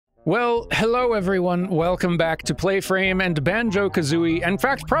Well, hello everyone, welcome back to PlayFrame and Banjo-Kazooie. In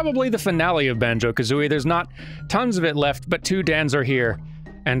fact, probably the finale of Banjo-Kazooie. There's not tons of it left, but two Dans are here,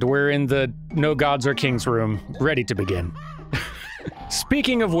 and we're in the No Gods or Kings room, ready to begin.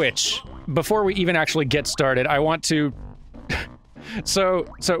 Speaking of which, before we even actually get started, I want to... So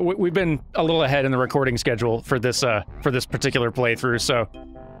we've been a little ahead in the recording schedule for this particular playthrough, so...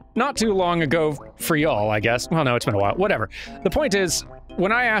 Not too long ago for y'all, I guess. Well, no, it's been a while. Whatever. The point is,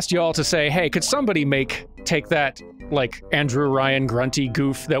 when I asked y'all to say, hey, could somebody take that, like, Andrew Ryan grunty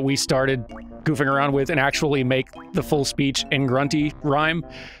goof that we started goofing around with and actually make the full speech in grunty rhyme,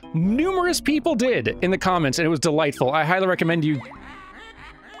 numerous people did in the comments, and it was delightful. I highly recommend you...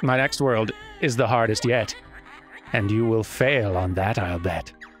 My next world is the hardest yet, and you will fail on that, I'll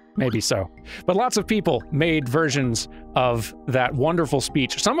bet. Maybe so. But lots of people made versions of that wonderful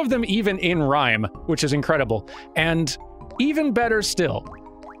speech, some of them even in rhyme, which is incredible. And even better still,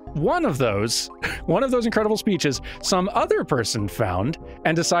 one of those incredible speeches, some other person found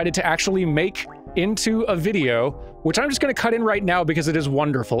and decided to actually make into a video, which I'm just going to cut in right now because it is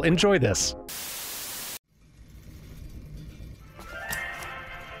wonderful. Enjoy this.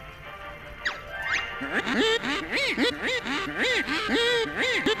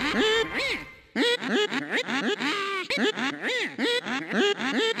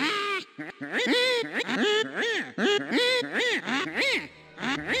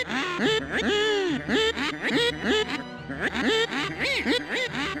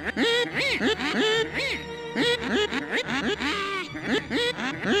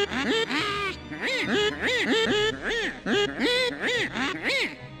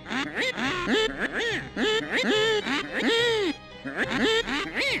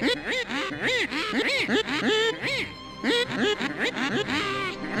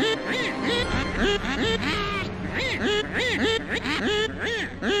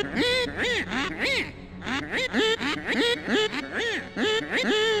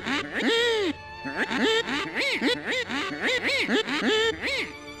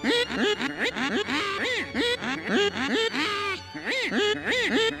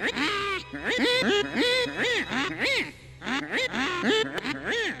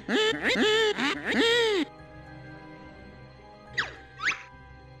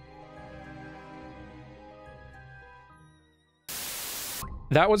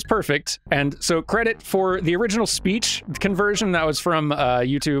 That was perfect, and so credit for the original speech conversion. That was from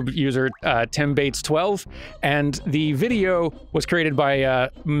YouTube user TimBates12, and the video was created by a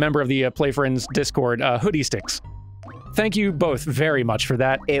member of the PlayFriends Discord, Hoodie Sticks. Thank you both very much for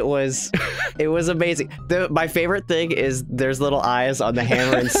that. It was amazing. My favorite thing is there's little eyes on the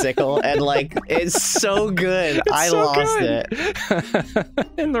hammer and sickle, and like, it's so good. I lost it.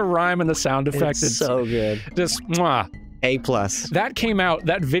 And the rhyme and the sound effect. It's so good. Just mwah. A+. That came out,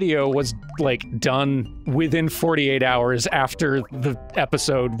 that video was, like, done within 48 hours after the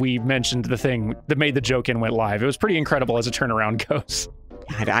episode we mentioned the thing that made the joke and went live. It was pretty incredible as a turnaround goes.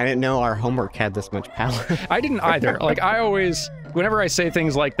 I didn't know our homework had this much power. I didn't either. Like, I always, whenever I say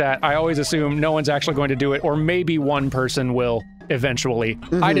things like that, I always assume no one's actually going to do it, or maybe one person will eventually.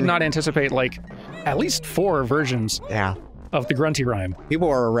 Mm-hmm. I did not anticipate, like, at least 4 versions. Yeah. Of the grunty rhyme. People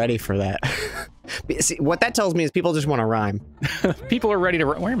were ready for that. See, what that tells me is people just want to rhyme. People are ready to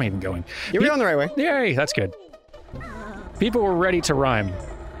rhyme. Where am I even going? You're going the right way. Yay, that's good. People were ready to rhyme.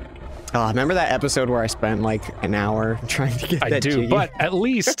 Oh, remember that episode where I spent like an hour trying to get that jiggy? But at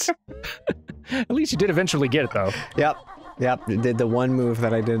least you did eventually get it though. Yep. It did the one move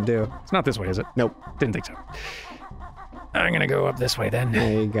that I didn't do. It's not this way, is it? Nope. Didn't think so. I'm gonna go up this way then.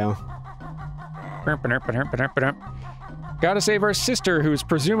 There you go. Gotta save our sister, who's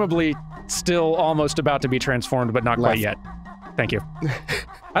presumably still almost about to be transformed, but not quite yet. Thank you.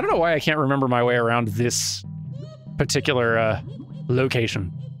 I don't know why I can't remember my way around this particular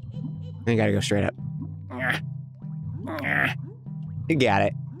location. You gotta go straight up. You got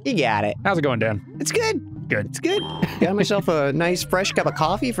it. You got it. How's it going, Dan? It's good. Good. It's good. Got myself a nice fresh cup of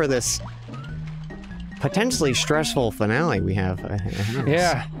coffee for this potentially stressful finale we have.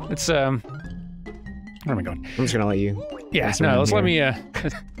 Yeah, it's where am I going? I'm just gonna let you. Yeah, no, let's let me,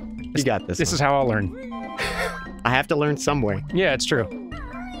 you got this. This is how I'll learn. I have to learn some way. Yeah, it's true.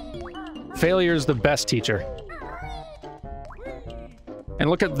 Failure's the best teacher. And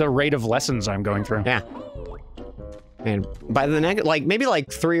look at the rate of lessons I'm going through. Yeah. And by the next, like, maybe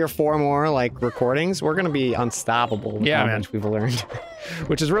like 3 or 4 more, like, recordings, we're gonna be unstoppable with how much we've learned.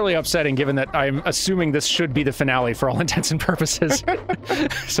 Which is really upsetting, given that I'm assuming this should be the finale for all intents and purposes.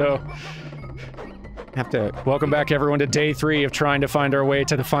 So... Welcome back, everyone, to day 3 of trying to find our way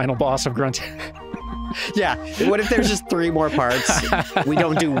to the final boss of Grunt. Yeah. What if there's just 3 more parts? We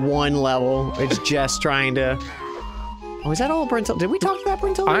don't do 1 level. It's just trying to... Oh, is that all Brentil? Did we talk about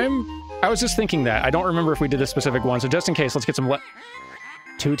Brentil? I was just thinking that. I don't remember if we did this specific one, so just in case, let's get some...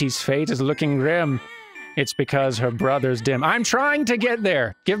 Tootie's fate is looking grim. It's because her brother's dim. I'm trying to get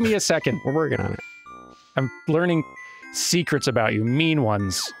there. Give me a second. We're working on it. I'm learning secrets about you, mean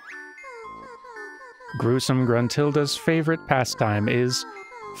ones. Gruesome Gruntilda's favorite pastime is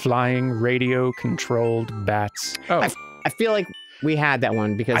flying radio-controlled bats. Oh, I feel like we had that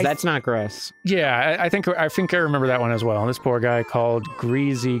one because that's not gross. Yeah, I think I remember that one as well. This poor guy called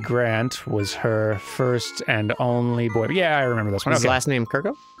Greasy Grant was her first and only boy. Yeah, I remember this one. His last name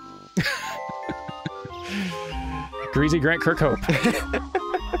Kirkhope? Greasy Grant Kirkhope.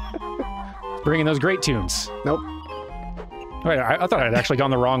 Bringing those great tunes. Nope. Wait, I thought I'd actually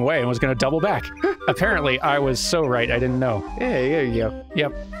gone the wrong way and was going to double back. Apparently, I was so right, I didn't know. Yeah, there you go.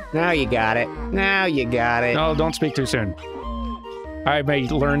 Yep. Now you got it. Now you got it. No, don't speak too soon. I may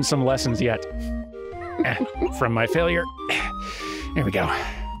learn some lessons yet. From my failure. Here we go.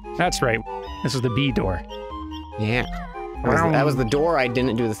 That's right. This is the B door. Yeah. That was the door I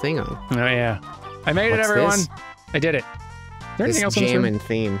didn't do the thing on. Oh, yeah. I made it, everyone. This? I did it. Is there anything else in this room? Jammin'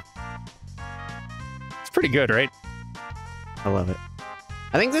 theme. It's pretty good, right? I love it.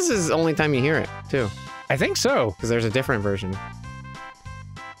 I think this is the only time you hear it, too. I think so. Because there's a different version.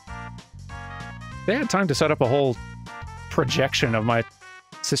 They had time to set up a whole projection of my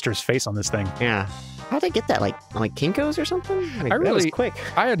sister's face on this thing. Yeah. How'd they get that? Like Kinko's or something? That was quick.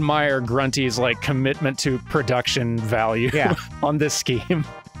 I admire Grunty's like commitment to production value on this scheme.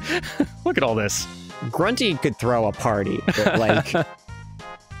 Look at all this. Grunty could throw a party, but like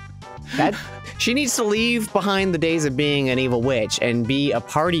that. She needs to leave behind the days of being an evil witch and be a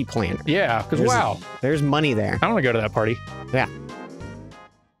party planner. Yeah, because wow, there's money there. I want to go to that party. Yeah,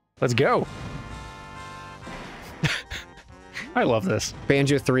 let's go. I love this.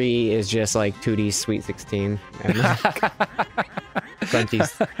 Banjo 3 is just like 2D's Sweet 16. And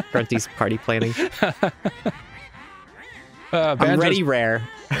Grunty's party planning. I'm ready, Rare.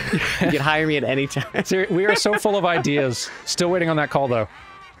 You can hire me at any time. We are so full of ideas. Still waiting on that call, though.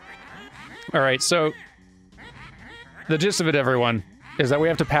 All right, so the gist of it, everyone, is that we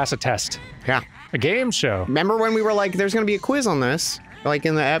have to pass a test. Yeah. A game show. Remember when we were like, there's going to be a quiz on this? Like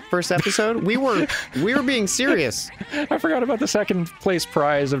in the first episode? we were being serious. I forgot about the second place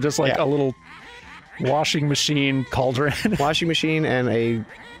prize of just like a little washing machine cauldron. Washing machine and a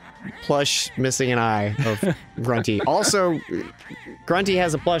plush missing an eye of Grunty. Also, Grunty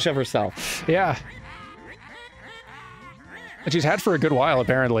has a plush of herself. Yeah. And she's had for a good while,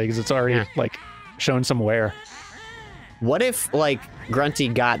 apparently, because it's already, like, shown some wear. What if, like,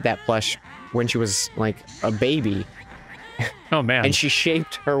 Grunty got that plush when she was, like, a baby? Oh, man. And she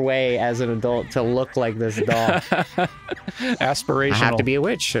shaped her way as an adult to look like this doll. Aspirational. I have to be a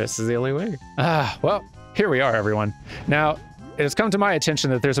witch. This is the only way. Well, here we are, everyone. Now, it has come to my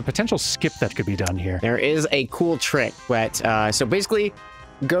attention that there's a potential skip that could be done here. There is a cool trick, but, so basically,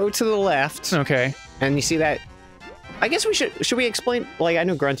 go to the left. Okay. And you see that... I guess we should we explain, like, I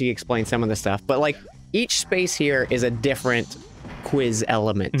know Grunty explained some of the stuff, but, like, each space here is a different quiz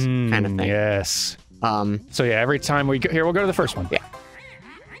element kind of thing. Yes. So, yeah, every time we go here, we'll go to the first one. Yeah.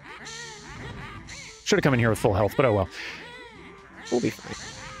 Should have come in here with full health, but oh well. We'll be fine.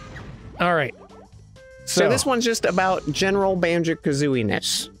 All right. So this one's just about general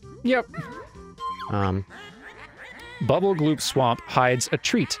Banjo-Kazooie-ness. Yep. Bubble Gloop Swamp hides a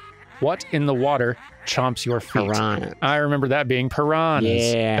treat. What in the water chomps your feet? Piranhas. I remember that being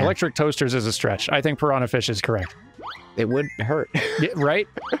piranhas. Yeah. Electric toasters is a stretch. I think piranha fish is correct. It would hurt. Yeah, right?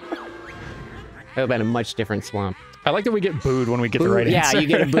 It would have been a much different swamp. I like that we get booed when we get the right answer. Yeah, you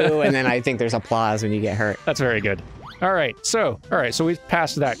get a boo, and then I think there's applause when you get hurt. That's very good. All right, so we've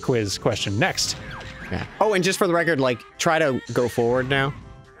passed that quiz question. Next. Yeah. Oh, and just for the record, like, try to go forward now.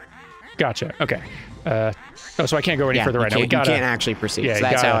 Gotcha. Okay. So I can't go any further right now. You can't actually proceed. Yeah, so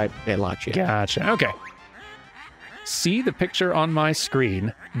that's how it locks you. Gotcha. Okay. See the picture on my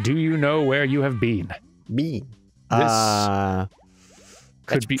screen. Do you know where you have been? Been. This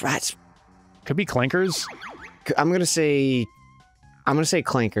could be Clankers. I'm gonna say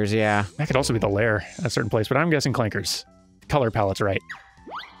Clankers. Yeah. That could also be the lair at a certain place, but I'm guessing Clankers. Color palette's right.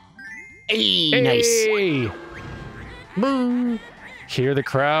 Hey, nice. Boo. Hear the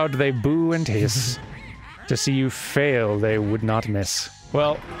crowd, they boo and hiss. To see you fail, they would not miss.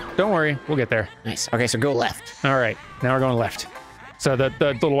 Well, don't worry, we'll get there. Nice. Okay, so go left. All right, now we're going left. So the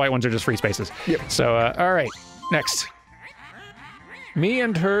little white ones are just free spaces. Yep. So, all right, next. Me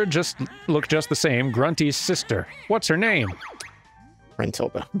and her look just the same. Grunty's sister. What's her name?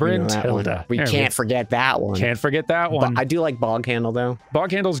 Brentilda. Brentilda. We can't forget that one. Can't forget that one. But I do like Bog Handle, though.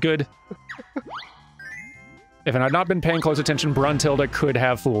 Bog Handle's good. If I had not been paying close attention, Bruntilda could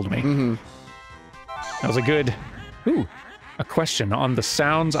have fooled me. That was a good... Ooh, a question on the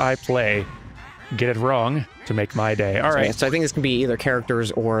sounds I play. Get it wrong to make my day. All right. So I think this can be either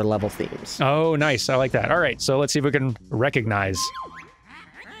characters or level themes. Oh, nice. I like that. All right, so let's see if we can recognize.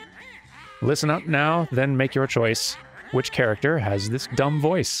 Listen up now, then make your choice. Which character has this dumb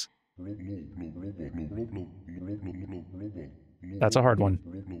voice? That's a hard one.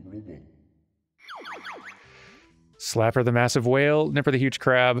 Slapper the massive whale, Nipper the huge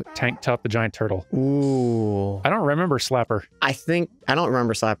crab, Tank Tup the giant turtle. Ooh. I don't remember Slapper. I don't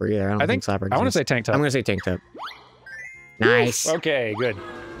remember Slapper either. I don't think Slapper exists. I want to say Tank Tup. I'm going to say Tank Tup. Nice. Okay, good.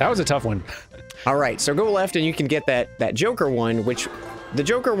 That was a tough one. All right, so go left and you can get that Joker one, which the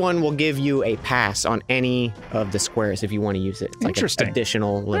Joker one will give you a pass on any of the squares if you want to use it. It's like Interesting.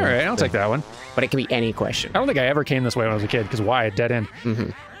 Additional. All right, I'll take that one. But it can be any question. I don't think I ever came this way when I was a kid, because why? A dead end.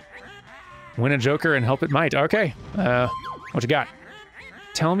 Win a Joker and help it might. Okay. What you got?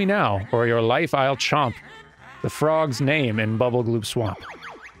 Tell me now, or your life I'll chomp. The frog's name in Bubble Gloop Swamp.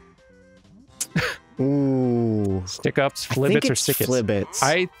 Ooh. Stick-ups, flibbits, or sickets? Flibbits.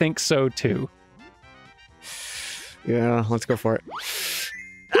 I think so, too. Yeah, let's go for it.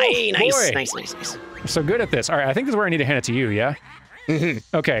 Nice. I'm so good at this. All right, I think this is where I need to hand it to you, yeah?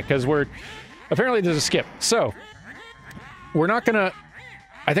 Okay, because apparently there's a skip. So, we're not gonna...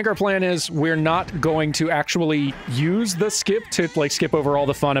 I think our plan is we're not going to actually use the skip to, like, skip over all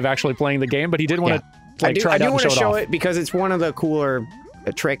the fun of actually playing the game, but he did want to, like, try it out and show it off. I do want to show it because it's one of the cooler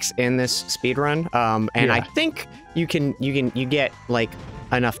tricks in this speedrun, and I think you get, like,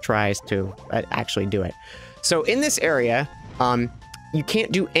 enough tries to actually do it. So in this area, you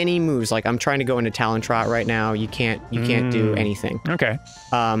can't do any moves. Like, I'm trying to go into Talon Trot right now. You can't do anything. Okay.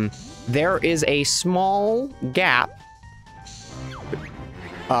 There is a small gap.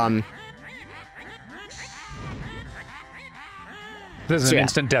 This is an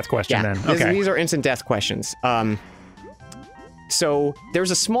instant death question then. Okay. These are instant death questions. So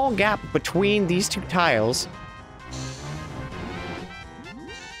there's a small gap between these two tiles.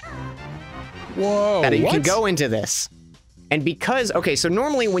 Whoa, that you can go into this. And because, okay, so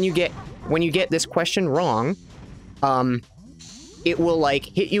normally when you get this question wrong, it will, like,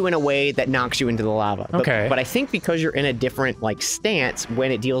 hit you in a way that knocks you into the lava. But I think because you're in a different, like, stance,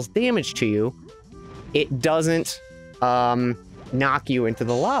 when it deals damage to you, it doesn't knock you into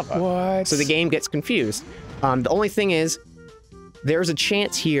the lava. What? So the game gets confused. The only thing is, there's a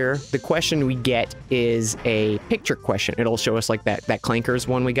chance here the question we get is a picture question. It'll show us, like, that Clankers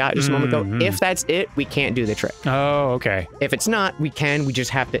one we got just a moment ago. If that's it, we can't do the trick. Oh, okay. If it's not, we can. We just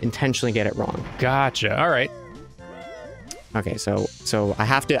have to intentionally get it wrong. Gotcha. All right. Okay, so I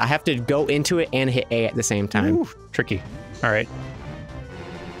have to go into it and hit A at the same time. Ooh, tricky. All right.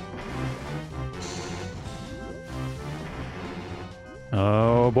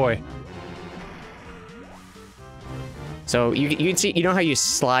 Oh boy. So you can see, you know how you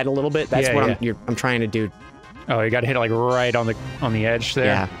slide a little bit? That's what I'm trying to do. Oh, you got to hit it, like, right on the edge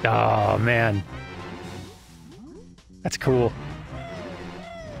there. Yeah. Oh man. That's cool.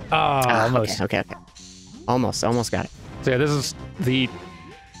 Oh, almost. Okay. Almost got it. So yeah, this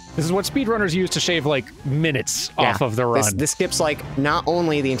is what speedrunners use to shave, like, minutes off of the run. This skips, like, not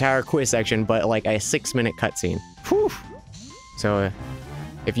only the entire quiz section, but, like, a 6-minute cutscene. Whew. So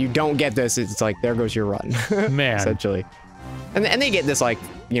if you don't get this, it's like, there goes your run. Man. Essentially. And they get this, like,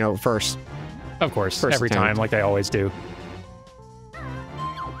 you know, first. Of course, every time, like they always do.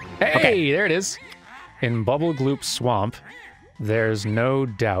 Hey, there it is. In Bubble Gloop Swamp, there's no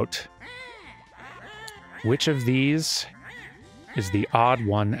doubt. Which of these is the odd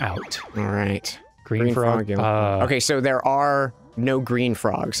one out? All right. Green frog. Okay, so there are no green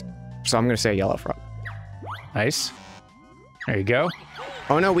frogs. So I'm going to say yellow frog. Nice. There you go.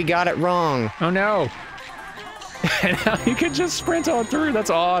 Oh no, we got it wrong. Oh no. And now you can just sprint on through. That's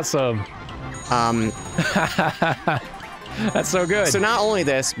awesome. That's so good. So not only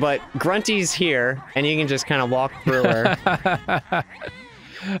this, but Grunty's here, and you can just kind of walk through her.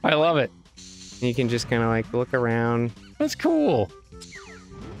 I love it. You can just kind of, like, look around. That's cool.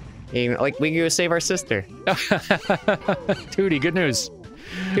 You know, like, we can go save our sister. Tootie, good news.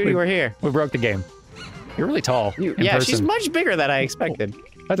 Tootie, we're here. We broke the game. You're really tall. Yeah, she's much bigger than I expected.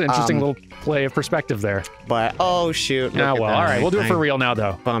 That's an interesting little play of perspective there. But, oh, shoot. Oh, well, all right. We'll do it for real now,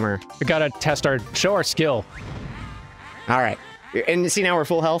 though. Bummer. We gotta show our skill. All right. And see, now we're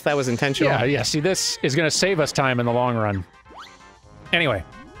full health. That was intentional. Yeah. See, this is gonna save us time in the long run. Anyway.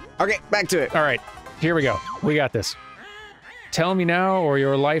 Okay, back to it. All right. Here we go. We got this. Tell me now, or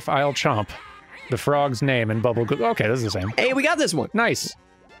your life I'll chomp. The frog's name and bubble. Okay, this is the same. Hey, we got this one. Nice.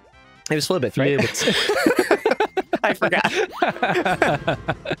 It was Flibbits, right? I forgot.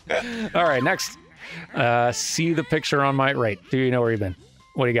 All right, next. See the picture on my right. Do you know where you've been?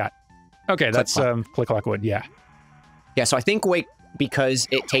 What do you got? Okay, that's Click Clock Wood. Yeah. Yeah. So I think because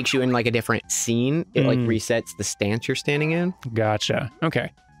it takes you in like a different scene, it like resets the stance you're standing in. Gotcha.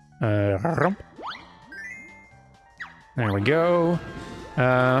 Okay. There we go.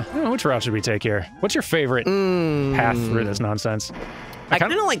 Which route should we take here? What's your favorite path through this nonsense? I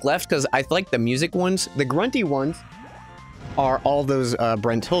kind of like left because I like the music ones. The grunty ones are all those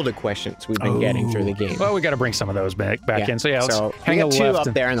Brentilda questions we've been getting through the game. Well, we got to bring some of those back in. So yeah, let's hang we a got two left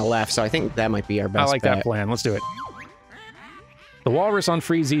up there on the left, so I think that might be our best I like that plan. Let's do it. The walrus on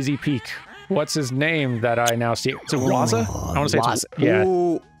Freeze Easy Peak. What's his name that I now see? Is it Waza? I want to say Waza. It's yeah.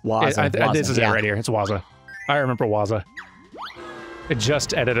 Ooh, Waza. This is it right here. It's Waza. I remember Waza. I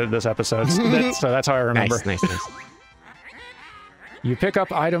just edited this episode, so that's how I remember. Nice. You pick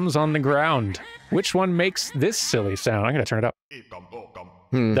up items on the ground. Which one makes this silly sound? I'm gonna turn it up.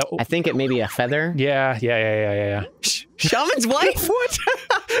 I think it may be a feather. Yeah. Shaman's wife? What?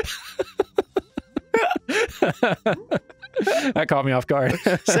 That caught me off guard.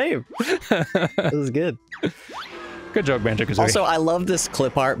 Same. This is good. Good joke, Banjo-Kazooie. Also, I love this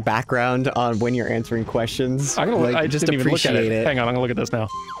clip art background on when you're answering questions. I just didn't even look at it. Hang on, I'm gonna look at this now.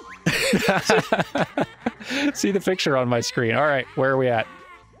 See the picture on my screen. All right, where are we at?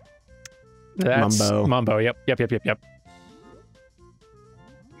 That's Mumbo. Yep.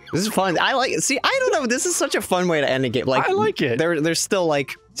 This is fun. I like it. See, I don't know. This is such a fun way to end a game. Like, I like it. There's still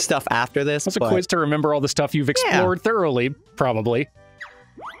like stuff after this. It's a quiz to remember all the stuff you've explored thoroughly, probably.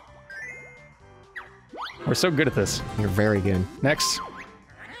 We're so good at this. You're very good. Next.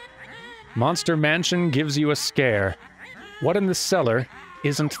 Monster Mansion gives you a scare. What in the cellar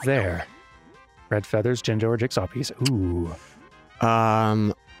isn't there? Red feathers, Jinjo, or jigsaw piece. Ooh.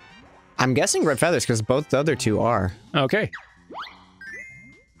 I'm guessing red feathers because both the other two are. Okay.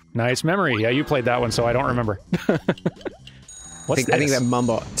 Nice memory. Yeah, you played that one, so I don't remember. I think that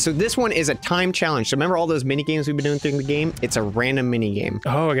Mumbo. So this one is a time challenge. So remember all those mini games we've been doing through the game? It's a random mini game.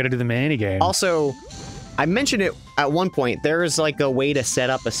 Oh, I got to do the mini game. Also, I mentioned it at one point. There is like a way to set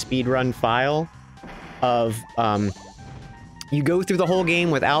up a speedrun file of you go through the whole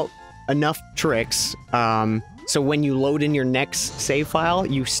game without enough tricks. So when you load in your next save file,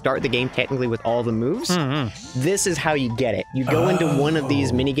 you start the game technically with all the moves. This is how you get it. You go into one of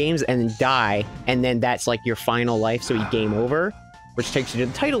these mini games and then die, and then that's like your final life, so you game over, which takes you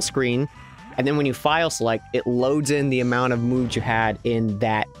to the title screen. And then when you file select, it loads in the amount of moves you had in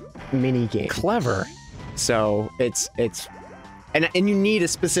that mini game. Clever. So it's and you need a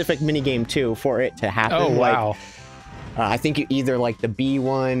specific mini game too for it to happen. Oh wow. Like, I think you either like the B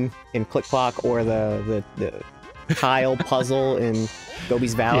one in Click Clock or the tile puzzle in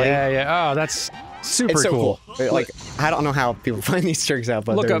Gobi's Valley. Yeah. Oh, that's super it's so cool. Like, I don't know how people find these tricks out,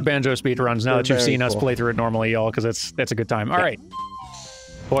 but look up Banjo speedruns now that you've seen us play through it normally, y'all, because it's a good time. All right.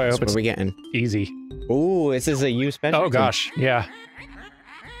 Boy, I hope what are we getting? Easy. Ooh, this is a U special. Oh gosh, yeah.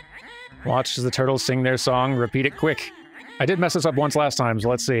 Watch as the turtles sing their song. Repeat it quick. I did mess this up once last time, so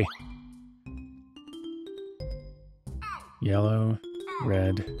let's see. Yellow,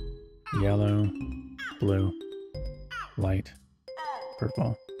 red, yellow, blue, light,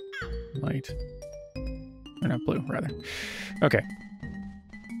 purple, light. Or not blue, rather. Okay.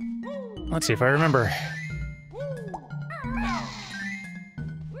 Let's see if I remember.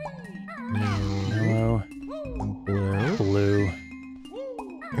 Yellow, blue,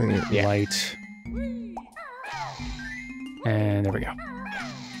 light, and there we go.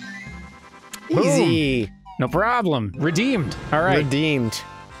 Easy. Boom. No problem. Redeemed. All right. Redeemed.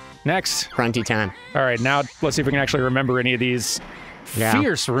 Next. Grunty time. All right, now let's see if we can actually remember any of these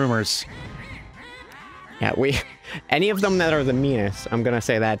fierce rumors. Yeah, any of them that are the meanest, I'm gonna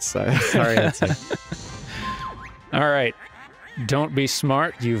say that's, sorry, that's it. All right. Don't be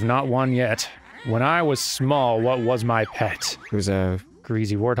smart, you've not won yet. When I was small, what was my pet? It was a...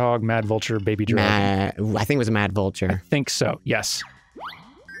 Greasy warthog, mad vulture, baby dragon. I think it was a mad vulture. I think so, yes.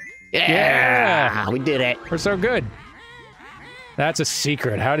 Yeah! We did it. We're so good. That's a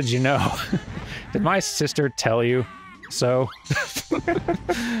secret. How did you know? Did my sister tell you so?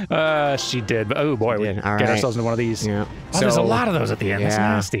 She did. But oh boy, we get ourselves into one of these. Yeah. Oh, there's a lot of those at the end. That's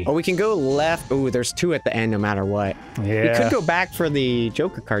nasty. Oh, we can go left. Oh, there's two at the end no matter what. Yeah. We could go back for the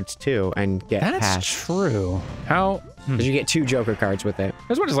Joker cards too and get past. That's true. How? Because you get 2 Joker cards with it.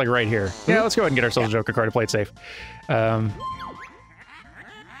 There's one just like right here. Yeah, let's go ahead and get ourselves a Joker card to play it safe.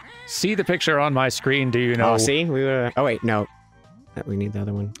 See the picture on my screen. Do you know? Oh, see? Oh, wait, no. We need the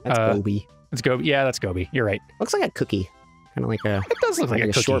other one. That's Gobi. It's Gobi. Yeah, that's Gobi. You're right. Looks like a cookie. Kind of like a... It does look like a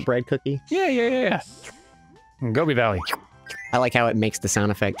cookie. Shortbread cookie. Yeah. Gobi Valley. I like how it makes the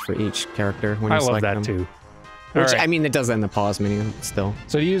sound effect for each character when you select them. I love that too. Which, I mean, it does that in the pause menu still.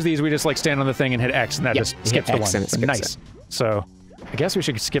 So to use these, we just like stand on the thing and hit X, and that just skips the one. Nice. So I guess we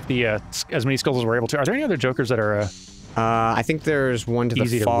should skip the as many skulls as we're able to. Are there any other jokers that are... I think there's one to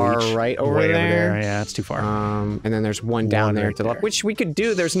the far right over there. Yeah, it's too far. And then there's one down there to the left, which we could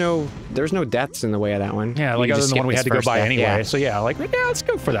do. There's no deaths in the way of that one. Yeah, like other than the one we had to go by anyway. Yeah. So yeah, like let's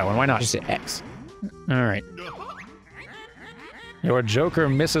go for that one. Why not? Just hit X. All right. Your joker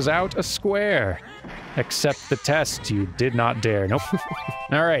misses out a square. Accept the test. You did not dare. Nope.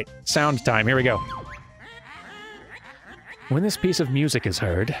 All right, sound time. Here we go. When this piece of music is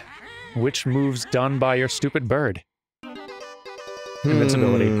heard, which move's done by your stupid bird?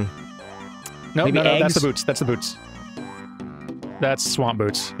 Invincibility. No, that's the boots. That's the boots. That's swamp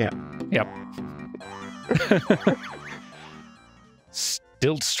boots. Yeah. Yep.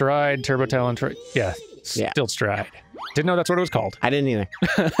 Stilt stride, turbo talon. Yeah. Stilt stride. Didn't know that's what it was called. I didn't either.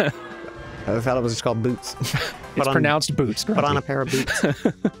 I thought it was just called boots. It's pronounced boots. Put on a pair of boots.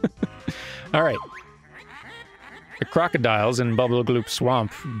 All right. The crocodiles in Bubble Gloop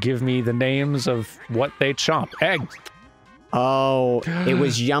Swamp give me the names of what they chomp. Eggs. Oh, it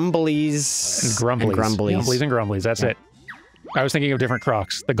was Yumblies and Grumblies. Yumblies and Grumblies, that's it. I was thinking of different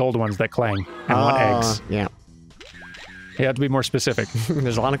crocs, the gold ones that clang and want eggs. Yeah. You have to be more specific.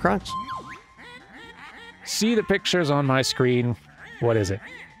 There's a lot of crocs. See the pictures on my screen. What is it?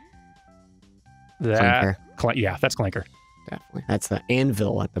 Clanker. Yeah, that's Clanker. Definitely. That's the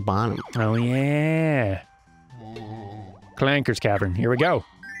anvil at the bottom. Oh, yeah. Clanker's Cavern. Here we go.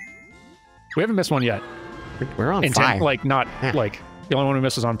 We haven't missed one yet. We're on fire. Like, not like the only one we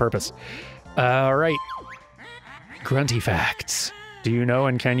missed was on purpose. All right. Grunty facts. Do you know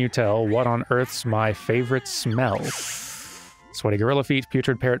and can you tell what on earth's my favorite smell? Sweaty gorilla feet,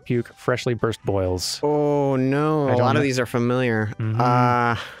 putrid parrot puke, freshly burst boils. Oh, no. A lot of these are familiar.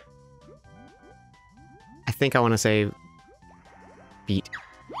 I think I want to say feet.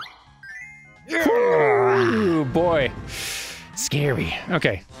 Oh, boy. Scary.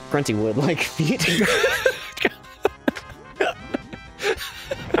 Okay. Grunty would like feet.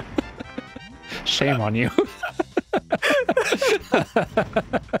 Shame on you.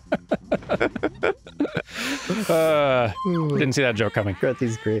 Didn't see that joke coming.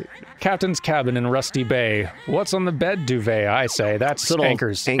 Grunty's great. Captain's cabin in Rusty Bay. What's on the bed duvet? I say that's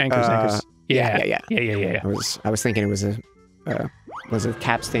anchors. Anchors. Yeah. I was thinking it was a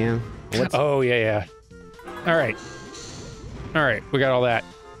capstan. Oh yeah. All right. We got all that.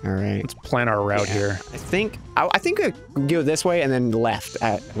 All right. Let's plan our route here. I think we go this way and then left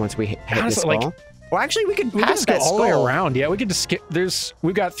once we hit this skull. Well, actually, we could pass that all the way around. Yeah, we could just skip.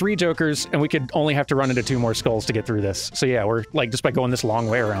 We've got 3 jokers, and we could only have to run into 2 more skulls to get through this. So yeah, we're like just by going this long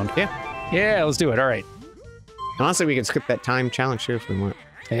way around. Yeah, let's do it. All right. Honestly, we could skip that time challenge too if we want.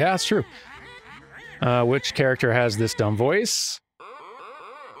 Yeah, that's true. Which character has this dumb voice?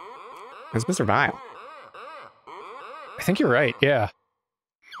 It's Mr. Vile. I think you're right. Yeah.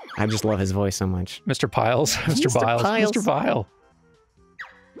 I just love his voice so much. Mr. Piles. Mr. Piles. Mr. Vile.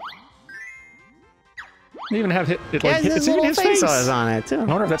 They even have it's even his face on it too. I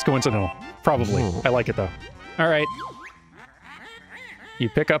wonder if that's coincidental. Probably. I like it though. All right. You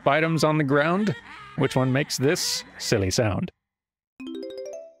pick up items on the ground. Which one makes this silly sound?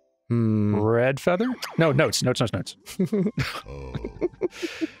 Red feather? No, notes. What are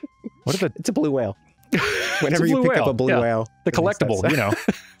the? It's a blue whale. Whenever you pick up a blue whale, the collectible, you know.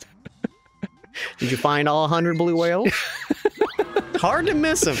 Did you find all 100 blue whales? Hard to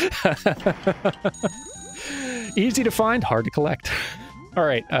miss them. Easy to find, hard to collect. All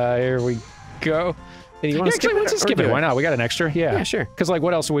right, here we go. You want to skip it? Let's skip it. Why not? We got an extra. Yeah, sure. Because like,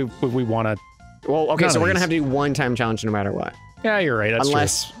 what else would we want to? Well, okay, so we're gonna have to do 1 time challenge no matter what. Yeah, you're right. That's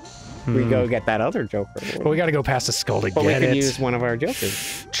Unless we go get that other joker. But we got to go past the skull to get it. But we could use one of our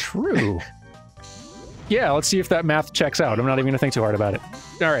jokers. True. Yeah, let's see if that math checks out. I'm not even gonna think too hard about it.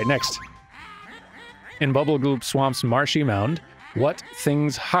 All right, next. In Bubble Gloop Swamp's marshy mound, what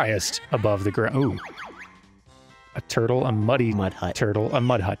thing's highest above the ground? Ooh. A turtle, a mud hut. Turtle, a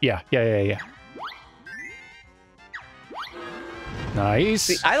mud hut. Yeah. Nice.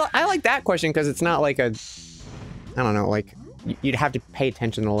 See, I like that question because it's not like I don't know, like you'd have to pay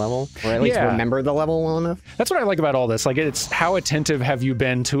attention to the level, or at least remember the level well enough. That's what I like about all this. Like, it's how attentive have you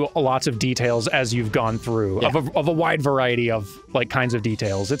been to lots of details as you've gone through of a wide variety of like kinds of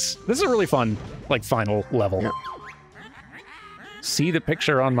details. This is a really fun like final level. Yeah. See the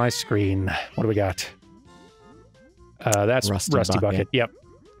picture on my screen. What do we got? That's Rusty Bucket. Yep.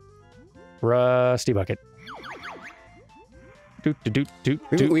 Rusty Bucket.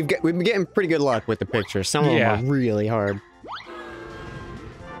 We've been getting pretty good luck with the pictures. Some of them are really hard.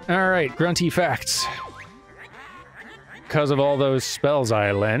 All right, grunty facts. Because of all those spells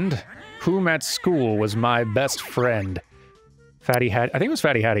I lend, whom at school was my best friend? Fatty Hattie. I think it was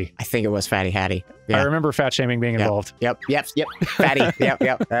Fatty Hattie. I think it was Fatty Hattie. Yeah. I remember fat shaming being involved. Yep. Fatty. Yep.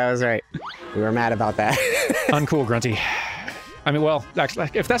 That was right. We were mad about that. Uncool, grunty. I mean, well, actually,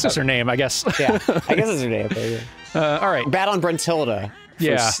 if that's just her name, I guess. Yeah, I guess it's her name. All right. Bad on Brentilda.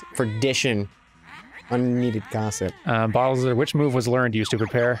 For dishing unneeded gossip. Bottles. Which move was learned, you stupid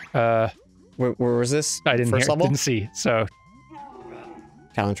pair? Where was this? I didn't First level? Didn't see. So.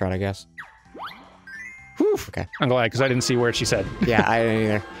 Talon Trot, I guess. Whew. Okay. I'm glad, because I didn't see where she said. Yeah, I didn't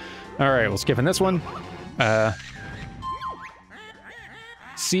either. All right, we'll skip in this one.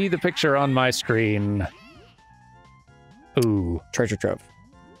 See the picture on my screen. Ooh. Treasure Trove.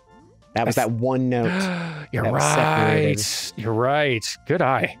 That was that one note. You're right. You're right. Good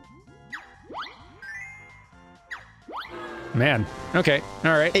eye. Man. Okay.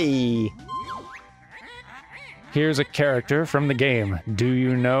 All right. Hey. Here's a character from the game. Do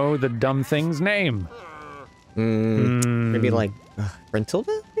you know the dumb thing's name? Maybe like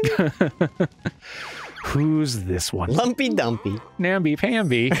Brentilda? Who's this one? Lumpy Dumpy. Namby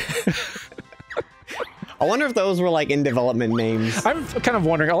Pamby. I wonder if those were like in development names. I'm kind of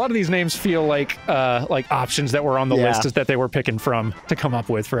wondering. A lot of these names feel like options that were on the list that they were picking from to come up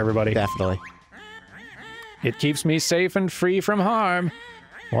with for everybody. Definitely. It keeps me safe and free from harm.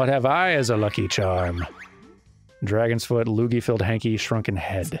 What have I as a lucky charm? Dragon's Foot, Loogie-filled hanky, Shrunken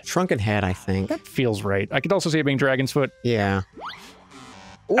Head. Shrunken Head, I think. That feels right. I could also see it being Dragon's Foot. Yeah.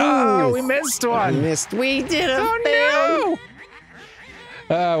 Ooh, oh, we missed one. We did a fail. No.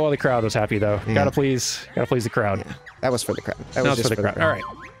 Well, the crowd was happy though. Yeah. Gotta please the crowd. Yeah. That was for the crowd. That was just for the crowd. All right,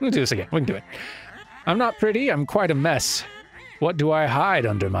 we'll do this again. We can do it. I'm not pretty. I'm quite a mess. What do I hide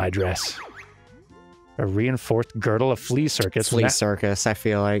under my dress? A reinforced girdle of flea circus. Flea circus. I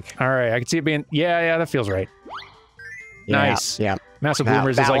feel like. All right, I can see it being. Yeah, that feels right. Yeah, nice. Yeah. Massive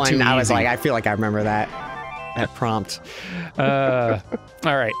Bloomers is like too easy. I was like, I feel like I remember that prompt. All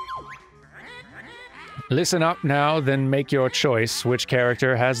right. Listen up now, then make your choice. Which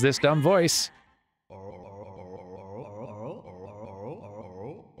character has this dumb voice?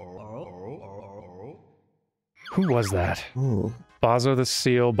 Who was that? Ooh. Bozo the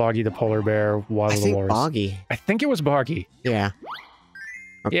Seal, Boggy the Polar Bear, Waddle the Walrus. Boggy. I think it was Boggy. Yeah.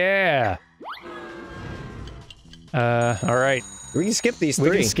 Okay. Yeah. All right. We can skip these three.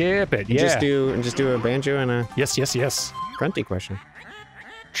 We can skip it, yeah. Just do a banjo and a... Yes. Grunty question.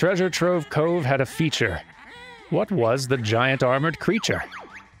 Treasure Trove Cove had a feature. What was the giant armored creature?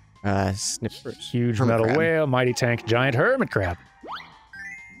 Snippers. Huge metal whale, mighty tank, giant hermit crab.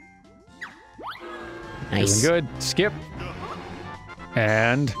 Nice. Doing good. Skip.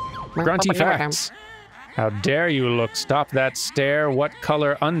 And grunty facts. How dare you look, stop that stare. What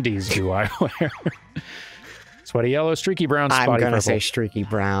color undies do I wear? Sweaty yellow, streaky brown, spotty purple. I'm gonna say streaky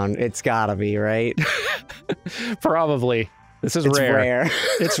brown. It's gotta be, right? Probably. This is rare.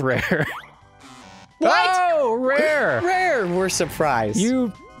 It's rare. What? Oh, rare! Rare! We're surprised.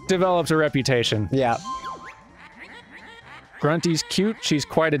 You developed a reputation. Yeah. Grunty's cute. She's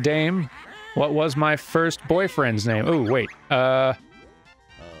quite a dame. What was my first boyfriend's name? Oh, wait.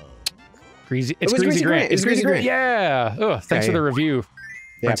 Greasy. It's Greasy Grant. It's Greasy Grant. Yeah. Oh, thanks for the review,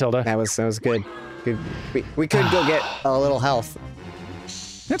 Matilda. That was good. Good. We could go get a little health.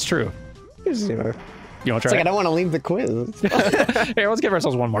 That's true. You want to try? It's like I don't want to leave the quiz. Here, let's give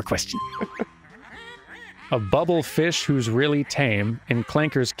ourselves one more question. A bubble fish who's really tame in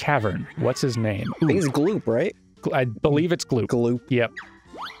Clanker's cavern. What's his name? I think it's Gloop, right? I believe it's Gloop. Gloop. Yep.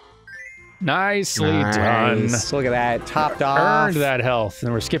 Nicely done. Look at that. Topped off. Earned that health.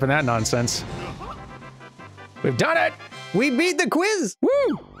 And we're skipping that nonsense. We've done it! We beat the quiz!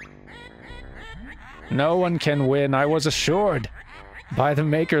 Woo! No one can win, I was assured. By the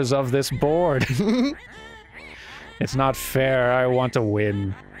makers of this board. It's not fair, I want to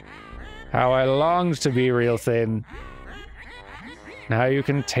win. How I longed to be real thin. Now you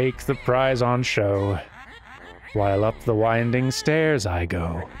can take the prize on show. While up the winding stairs I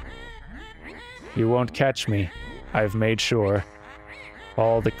go. You won't catch me, I've made sure.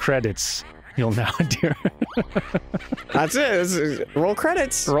 All the credits you'll now endure. That's it. Roll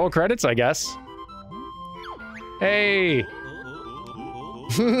credits. Roll credits, I guess. Hey!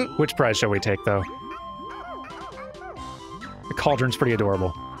 Which prize shall we take, though? The cauldron's pretty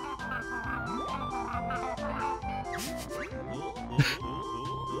adorable.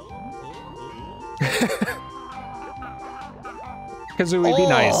 Kazooie be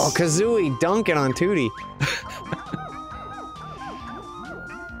nice. Oh, Kazooie dunking on Tootie.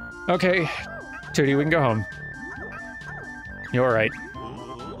 Okay, Tootie, we can go home. You alright?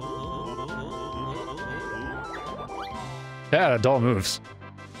 Yeah, doll moves.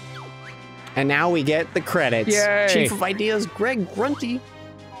 And now we get the credits. Yay! Chief of Ideas, Greg Grunty.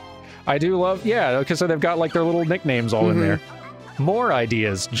 I do love, yeah, okay, so they've got like their little nicknames all in there. More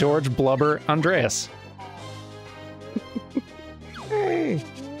ideas, George Blubber Andreas. Hey,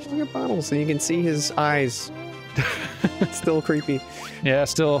 look at Bottles, so you can see his eyes. It's still creepy. Yeah,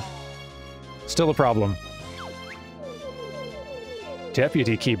 still a problem.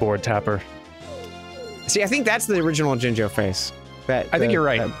 Deputy keyboard tapper. See, I think that's the original Jinjo face. I think you're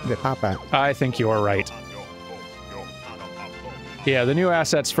right. The pop-out. I think you're right. Yeah, the new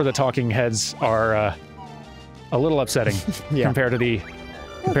assets for the talking heads are a little upsetting compared to the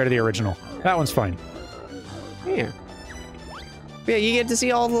original. That one's fine. Yeah. Yeah, you get to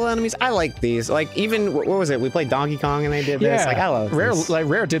see all the enemies. I like these. Like, even, what was it? We played Donkey Kong and they did this. Like, I love this.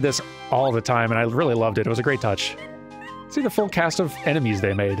 Rare did this all the time, and I really loved it. It was a great touch. See the full cast of enemies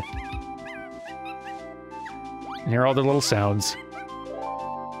they made. And hear all the little sounds.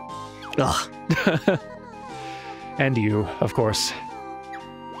 Ugh. And you, of course.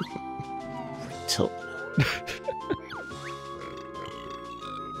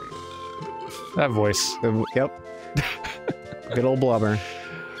 That voice. Yep. Good old blubber.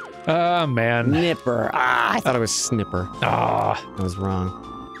 Ah, man. Nipper. Ah, I thought it was Snipper. Ah. I was wrong.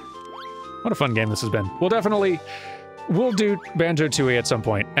 What a fun game this has been. We'll do Banjo-Tooie at some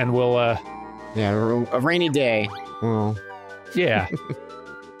point, and we'll, Yeah, a rainy day. Well. Yeah.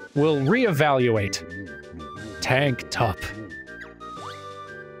 We'll reevaluate. Tank Top.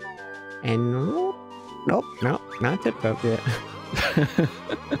 And nope, not Tip Top yet.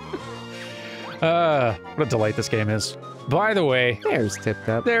 What a delight this game is. By the way, There's Tip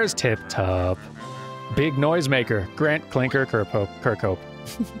Top. there's Tip Top. Big noisemaker, Grant Clinker Kirkhope.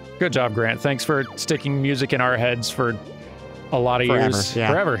 Good job, Grant. Thanks for sticking music in our heads for a lot of years.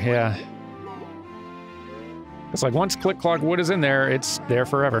 Yeah. Forever, yeah. It's like once Click Clock Wood is in there, it's there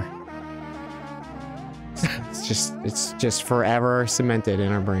forever. It's just forever cemented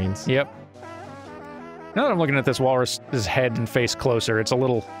in our brains. Yep. Now that I'm looking at this walrus's head and face closer, it's a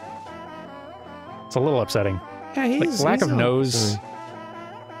little upsetting. Yeah, Like lack of nose.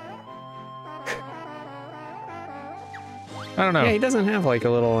 I don't know. Yeah, he doesn't have like a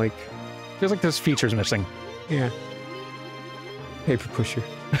little like. Feels like this feature's missing. Yeah. Paper pusher.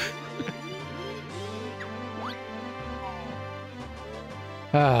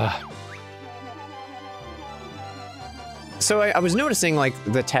 So I was noticing like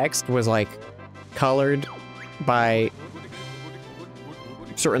the text was like colored by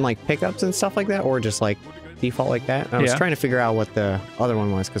certain like pickups and stuff like that, or just like default like that. And I was trying to figure out what the other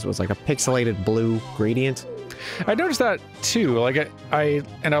one was because it was like a pixelated blue gradient. I noticed that too. Like I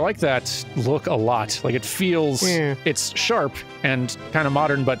like that look a lot. Like it feels, it's sharp and kind of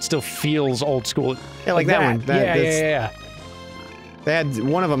modern, but still feels old school. Yeah, like that one. Yeah. They had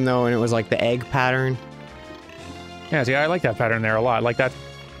one of them though, and it was like the egg pattern. Yeah, see, I like that pattern there a lot. Like that,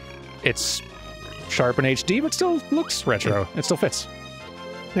 it's sharp and HD, but still looks retro. It still fits.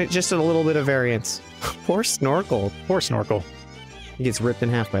 Just a little bit of variance. Poor Snorkel. Poor Snorkel. He gets ripped in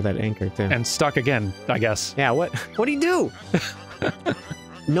half by that anchor too. And stuck again, I guess. Yeah, what'd he do?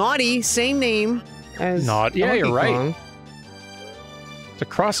 Naughty, same name as Not. Yeah, you're right. Kong. It's a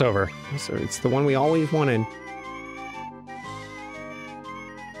crossover. So it's the one we always wanted.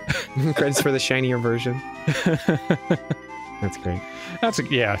 Credits for the shinier version. That's great.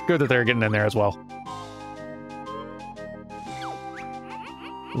 Yeah, good that they're getting in there as well.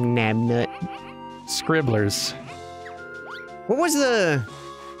 Nabnut. Scribblers. What was the...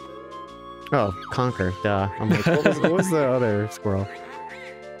 Oh, Conquer, duh. I'm like, what was the other squirrel?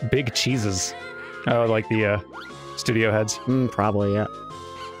 Big cheeses. Oh, like the studio heads. Probably, yeah.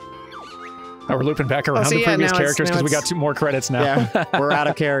 Oh, we're looping back around the previous characters because we got 2 more credits now. Yeah, we're out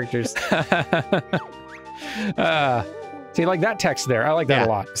of characters. See, like that text there. I like that a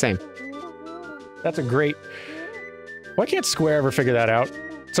lot. Same. That's a great... Why can't Square ever figure that out?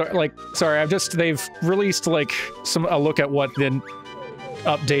 So, like, sorry, they've released, like, a look at what the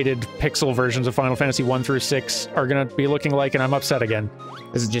updated pixel versions of Final Fantasy 1 through 6 are gonna be looking like, and I'm upset again.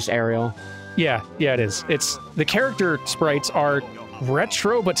 Is it just Ariel? Yeah, it is. The character sprites are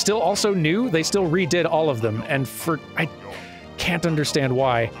retro, but still also new. They still redid all of them, and I can't understand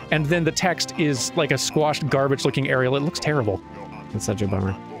why. And then the text is like a squashed, garbage-looking Ariel. It looks terrible. It's such a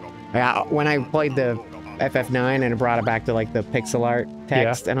bummer. When I played the FF9 and it brought it back to like the pixel art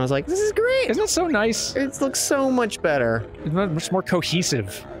text, and I was like, this is great! right? Isn't it so nice? It looks so much better. It's much more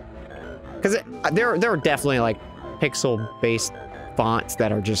cohesive. Because there are definitely like pixel-based fonts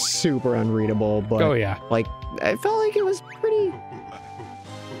that are just super unreadable, but oh yeah, like I felt like it was pretty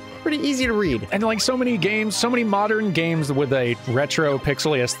easy to read. And like so many games, so many modern games with a retro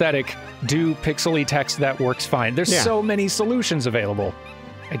pixely aesthetic do pixely text that works fine. There's so many solutions available.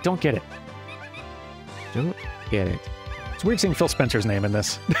 I don't get it. Don't get it. It's weird seeing Phil Spencer's name in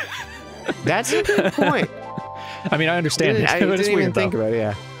this. That's a good point. I mean, I understand it. I didn't even think about it,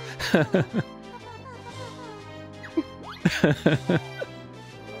 yeah.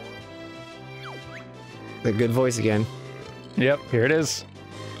 The good voice again. Yep, here it is.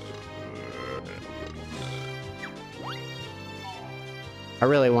 I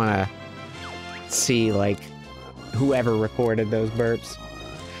really want to see, like, whoever recorded those burps.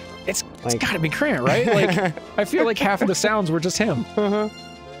 It's gotta be Grant, right? Like, I feel like half of the sounds were just him.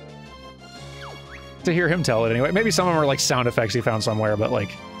 To hear him tell it anyway. Maybe some of them are like sound effects he found somewhere, but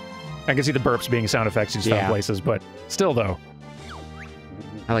like, I can see the burps being sound effects he's found places, but still though.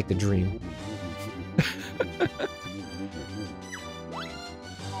 I like the dream.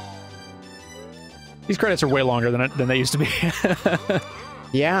 These credits are way longer than they used to be.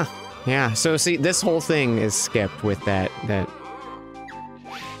 Yeah. So see, this whole thing is skipped with that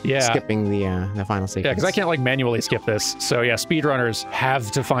skipping the final sequence. Yeah, because I can't like manually skip this. So yeah, speedrunners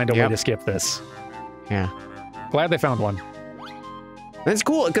have to find a way to skip this. Yeah. Glad they found one. That's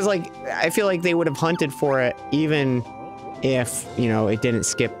cool, because like I feel like they would have hunted for it even if, you know, it didn't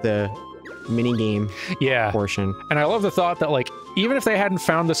skip the minigame portion. And I love the thought that like, even if they hadn't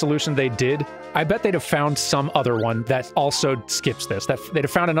found the solution they did, I bet they'd have found some other one that also skips this. That they'd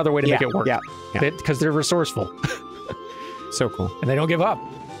have found another way to make it work. Because they're resourceful. So cool. And they don't give up.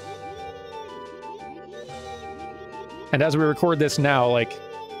 And as we record this now, like,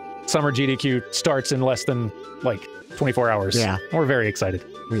 Summer GDQ starts in less than, like, 24 hours. Yeah. We're very excited.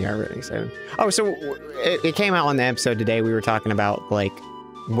 We are really excited. Oh, so it came out on the episode today. We were talking about, like,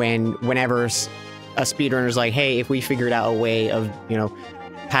 whenever a speedrunner's like, hey, if we figured out a way of, you know,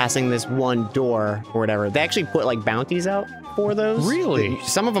 passing this one door or whatever, they actually put, like, bounties out for those. Really?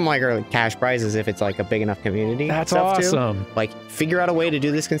 Some of them, like, are like cash prizes if it's, like, a big enough community. That's awesome. Too. Like, figure out a way to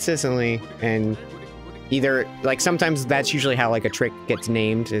do this consistently, and either, like, sometimes that's usually how, like, a trick gets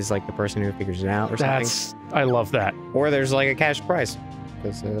named, is, like, the person who figures it out or something. I love that. Or there's, like, a cash prize,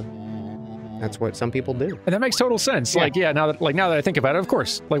 because that's what some people do. And that makes total sense. Yeah. Like, yeah, now that I think about it, of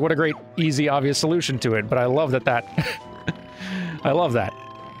course, like, what a great, easy, obvious solution to it. But I love that I love that.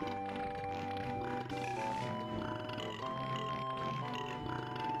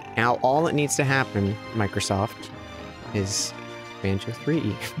 Now, all that needs to happen, Microsoft, is Banjo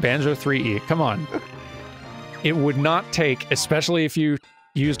 3E. Banjo 3E, come on. It would not take, especially if you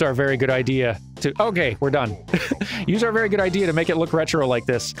used our very good idea to... Okay, we're done. Use our very good idea to make it look retro like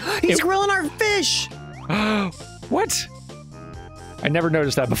this. He's grilling our fish! What? I never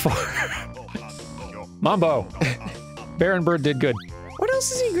noticed that before. Mambo. Baron Bird did good. What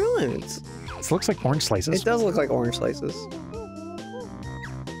else is he grilling? It looks like orange slices. It does look like orange slices.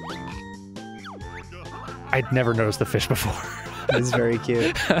 I'd never noticed the fish before. It's very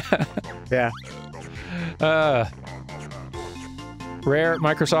cute. Yeah. Rare,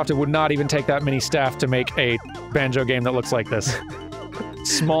 Microsoft, it would not even take that many staff to make a Banjo game that looks like this.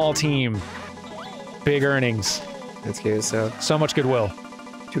 Small team. Big earnings. That's cute, so much goodwill.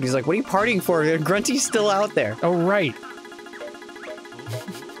 Judy's like, what are you partying for? Grunty's still out there. Oh, right.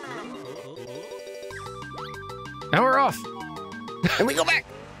 Now we're off. And we go back.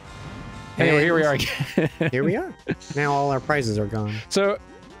 Anyway, here we are again. Here we are. Now all our prizes are gone. So,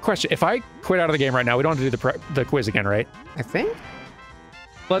 question. If I quit out of the game right now, we don't have to do the quiz again, right? I think.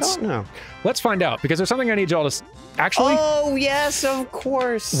 Let's find out, because there's something I need y'all to actually... Oh, yes, of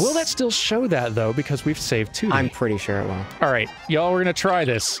course. Will that still show that, though, because we've saved 2D? I'm pretty sure it will. All right, y'all, we're going to try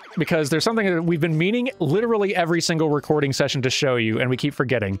this, because there's something that we've been meaning literally every single recording session to show you, and we keep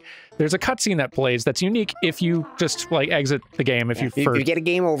forgetting. There's a cutscene that plays that's unique if you just, like, exit the game. If you get a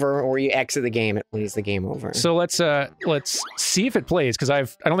game over or you exit the game, it plays the game over. So let's see if it plays, because I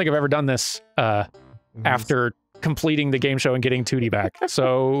don't think I've ever done this after completing the game show and getting 2D back.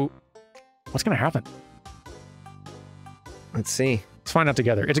 So what's gonna happen? Let's see. Let's find out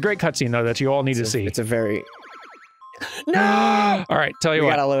together. It's a great cutscene though that you all need to see. It's a very... No! All right, tell you what.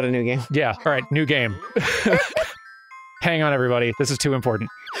 We gotta load a new game. Yeah, all right, new game. Hang on, everybody. This is too important.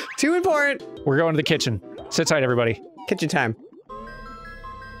 Too important! We're going to the kitchen. Sit tight, everybody. Kitchen time.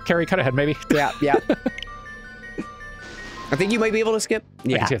 Carrie, cut ahead, maybe. Yeah. I think you might be able to skip.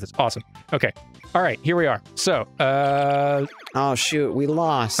 Yeah. I can skip this. Awesome. Okay. All right, here we are. So, oh shoot, we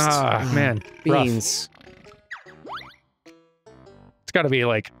lost. Man. Beans. Rough. It's got to be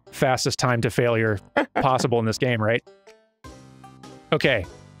like fastest time to failure possible in this game, right? Okay.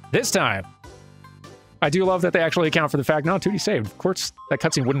 This time. I do love that they actually account for the fact, no, 2D saved. Of course, that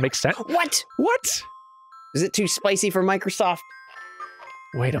cutscene wouldn't make sense. What? What? Is it too spicy for Microsoft?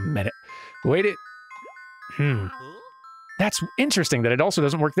 Wait a minute. Wait it. That's interesting that it also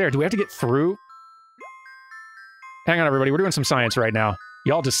doesn't work there. Do we have to get through? Hang on, everybody. We're doing some science right now.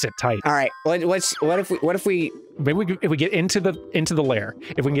 Y'all just sit tight. All right. What if we? Maybe if we get into the lair.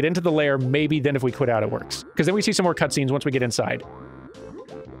 If we can get into the lair, maybe then if we quit out, it works. Because then we see some more cutscenes once we get inside.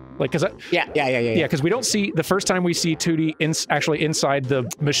 Like, cause yeah. Because we don't see the first time we see 2D actually inside the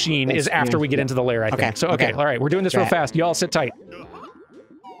machine is after we get into the lair. I think. So okay. All right. We're doing this real fast. Y'all sit tight.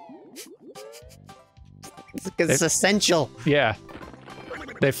 Because it's essential. Yeah.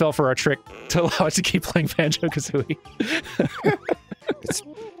 They fell for our trick to allow us to keep playing Banjo-Kazooie. It's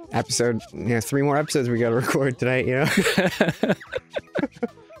episode, 3 more episodes we gotta record tonight, you know?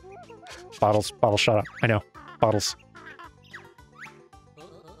 Bottles, shut up. I know. Bottles,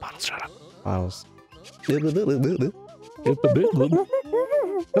 shut up. Bottles. Those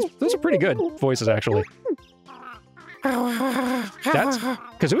are pretty good voices, actually. That's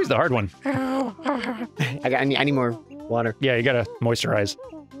Kazooie's the hard one. I need more water. Yeah, you gotta moisturize.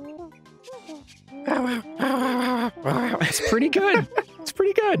 It's pretty good. It's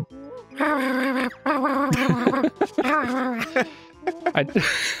pretty good.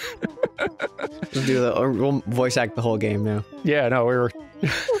 We'll voice act the whole game now. Yeah, no, we were.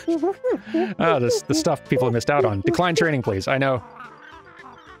 The stuff people have missed out on. Decline training, please. I know.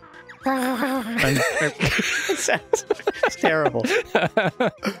 It's terrible.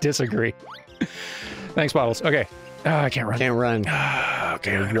 Disagree. Thanks, Bottles. Okay. I can't run. Can't run.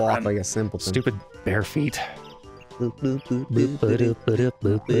 Okay, walk like a simpleton. Stupid bare feet.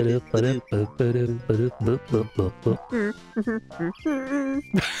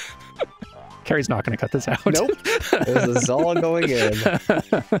 Carrie's not going to cut this out. Nope. This is all going in.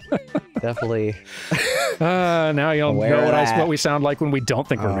 Definitely. Now you'll know what we sound like when we don't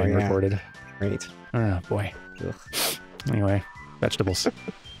think we're being recorded. Great. Oh, boy. Ugh. Anyway, vegetables.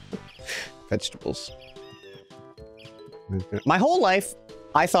 Vegetables. My whole life,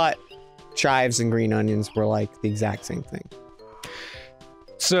 I thought chives and green onions were like the exact same thing.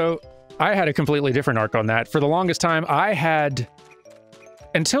 So I had a completely different arc on that. For the longest time, I had,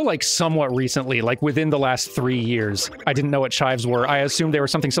 until like somewhat recently, like within the last 3 years, I didn't know what chives were. I assumed they were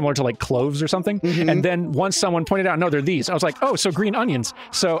something similar to like cloves or something. And then once someone pointed out, no, they're these. I was like, oh, so green onions.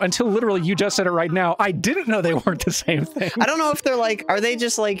 So until literally you just said it right now, I didn't know they weren't the same thing. I don't know if they're like, are they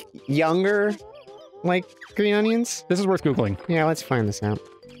just like younger, like green onions? This is worth Googling. Yeah, let's find this out.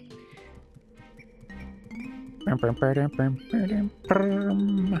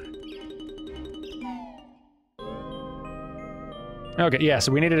 Okay, yeah,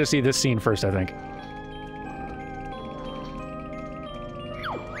 so we needed to see this scene first, I think.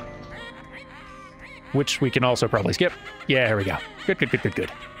 Which we can also probably skip. Yeah, here we go.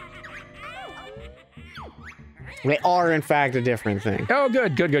 Good. They are, in fact, a different thing. Oh,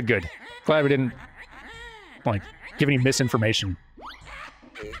 good. Glad we didn't, like, give any misinformation.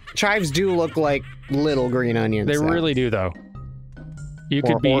 Chives do look like little green onions. They really do, though.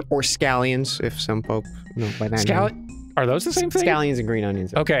 Or scallions, if some folk know by that name. Are those the same thing? Scallions and green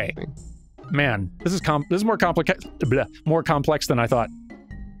onions. Okay. Man, this is more complex than I thought.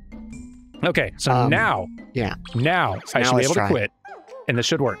 Okay, so now I should be able to quit, and this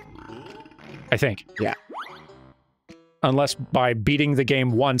should work. I think. Yeah. Unless by beating the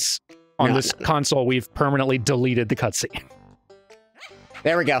game once on this console, we've permanently deleted the cutscene.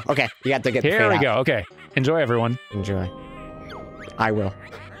 There we go. Okay, you have to get the Here we go. Okay. Enjoy, everyone. Enjoy. I will.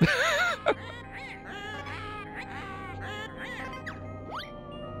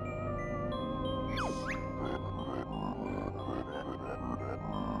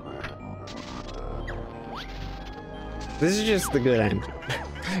 This is just the good end.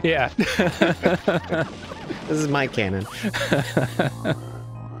 Yeah. This is my canon.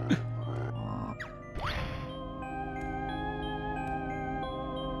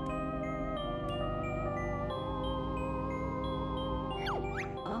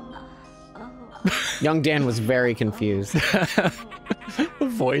 Young Dan was very confused. The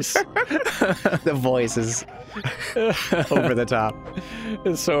voice. The voice is over the top.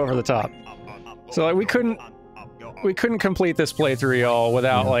 It's so over the top. So like we couldn't complete this playthrough, y'all,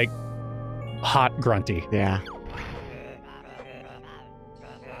 without like hot grunty. Yeah.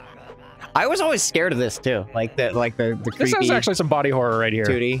 I was always scared of this too. Like the creepy. This has actually some body horror right here.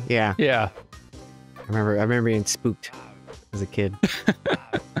 2D, yeah. Yeah. I remember being spooked as a kid.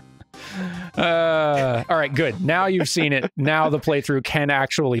 All right, good. Now you've seen it. Now the playthrough can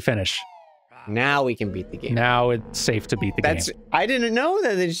actually finish. Now we can beat the game. Now it's safe to beat the game. I didn't know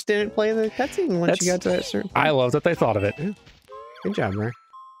that they just didn't play the cutscene once you got to that certain point. I love that they thought of it. Yeah. Good job, Ray.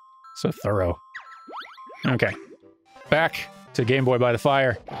 So thorough. Okay. Back to Game Boy by the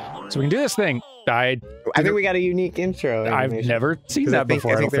Fire. So we can do this thing. I think we got a unique intro animation. I've never seen that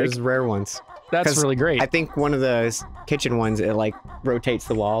before. I think there's rare ones. That's really great. I think one of those kitchen ones, it like rotates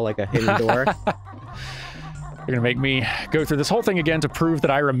the wall like a hidden door. You're gonna make me go through this whole thing again to prove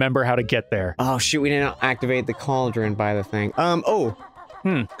that I remember how to get there. Oh shoot, we didn't activate the cauldron by the thing.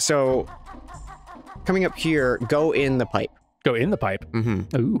 So coming up here, go in the pipe. Go in the pipe?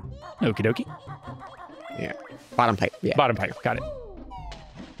 Mm-hmm. Ooh, okie dokie. Yeah, bottom pipe, yeah. Bottom pipe, got it.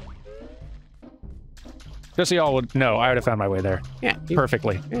 Just so y'all would know, I would have found my way there. Yeah.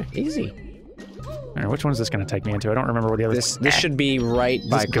 Perfectly. Yeah, easy. All right, which one's this gonna take me into? I don't remember what the other... This should be right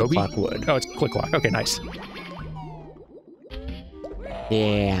by Click Clock Wood. Oh, it's Click Clock. Okay, nice.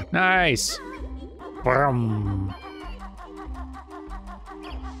 Yeah. Nice. Brum.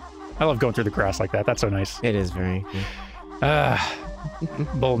 I love going through the grass like that. That's so nice. It is very.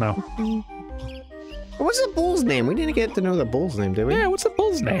 Bull, no. What's the bull's name? We didn't get to know the bull's name, did we? Yeah, what's the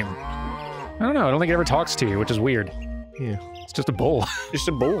bull's name? I don't know. I don't think it ever talks to you, which is weird. Yeah. It's just a bull. Just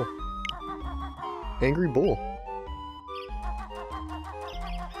a bull. Angry bull.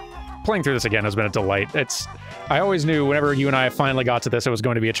 Playing through this again has been a delight. I always knew whenever you and I finally got to this, it was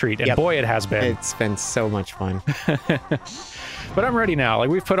going to be a treat, and boy, it has been. It's been so much fun. But I'm ready now. Like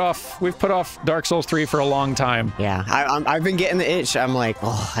we've put off Dark Souls 3 for a long time. Yeah, I've been getting the itch. I'm like,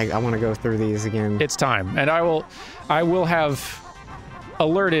 oh, I want to go through these again. It's time, and I will have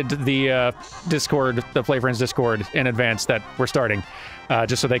alerted the Discord, the PlayFrame Discord, in advance that we're starting,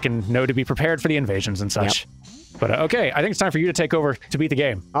 just so they can know to be prepared for the invasions and such. Yep. But okay, I think it's time for you to take over to beat the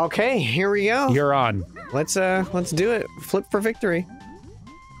game. Okay, here we go. You're on. Let's do it. Flip for victory.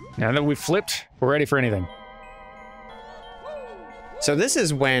 Now that we've flipped, we're ready for anything. So this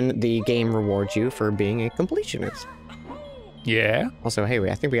is when the game rewards you for being a completionist. Yeah. Also, hey,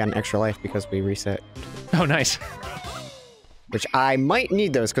 I think we got an extra life because we reset. Oh, nice. Which I might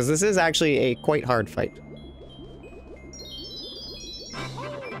need those because this is actually a quite hard fight.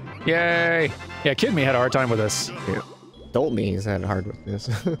 Yay! Yeah, Kid Me had a hard time with this. Yeah. Told me he's had hard with this.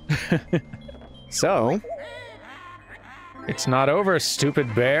 So... It's not over,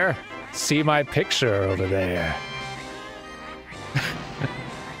 stupid bear. See my picture over there.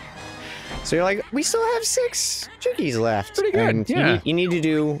 So you're like, we still have 6 chickies left. Pretty good, and yeah. You need to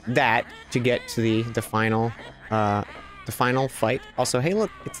do that to get to the final fight. Also, hey,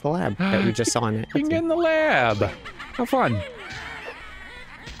 look, it's the lab that we just saw in it. You can get in the lab. How fun.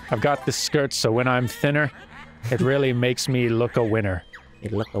 I've got the skirt, so when I'm thinner, it really makes me look a winner. You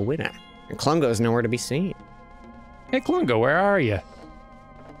look a winner. And Klungo's nowhere to be seen. Hey, Klungo, where are you?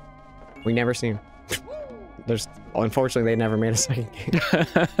 We never seen him. Unfortunately, they never made a second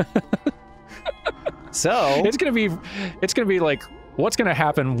game. So it's gonna be like, what's gonna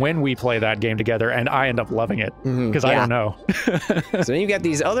happen when we play that game together, and I end up loving it because I don't know. So then you got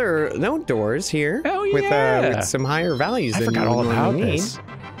these other note doors here with some higher values. I forgot all about this.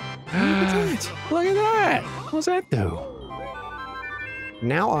 Look at that! Look at that! What's that do?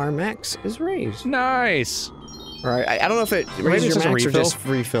 Now our max is raised. Nice. All right. I don't know if it raises your max or just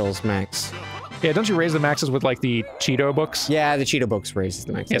refills max. Yeah, don't you raise the maxes with, like, the Cheeto books? Yeah, the Cheeto books raises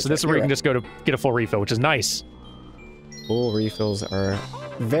the max. Yeah, so this is where you can just go to get a full refill, which is nice. Full refills are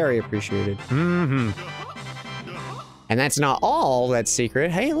very appreciated. Mm-hmm. And that's not all that's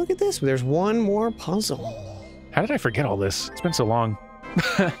secret. Hey, look at this. There's one more puzzle. How did I forget all this? It's been so long.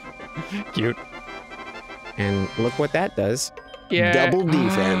 Cute. And look what that does. Yeah. Double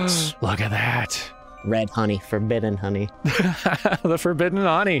defense. Look at that. Red honey. Forbidden honey. The forbidden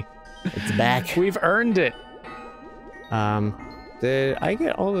honey. It's back. We've earned it. Did I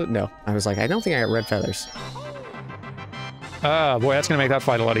get all the... No. I was like, I don't think I got red feathers. Oh, boy, that's going to make that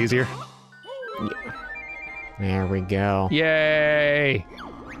fight a lot easier. Yeah. There we go. Yay!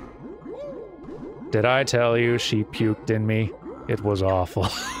 Did I tell you she puked in me? It was awful.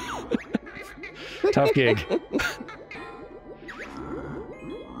 Tough gig.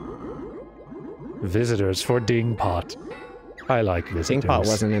 Visitors for Dingpot. I like visitors. Dingpot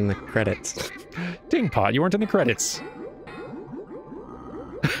wasn't in the credits. Dingpot, you weren't in the credits.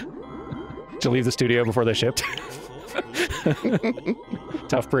 Did you leave the studio before they shipped?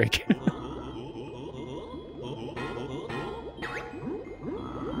 Tough break.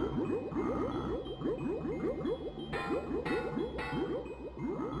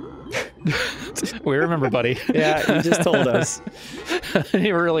 We remember, buddy. Yeah, you just told us.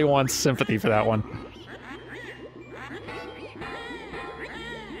 He really wants sympathy for that one.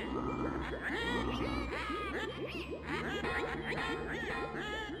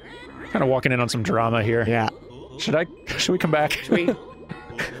 Kind of walking in on some drama here. Yeah. Should we come back?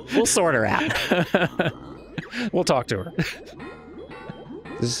 We'll sort her out. We'll talk to her.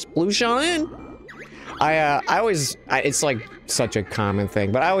 Is Sploosh on? I always, it's like such a common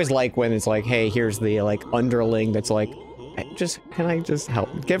thing, but I always like when it's like, hey, here's the like underling that's like, can I just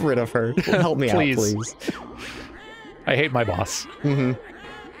help? Get rid of her. Help me out, please. I hate my boss. Mm-hmm.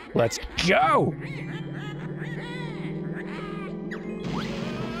 Let's go!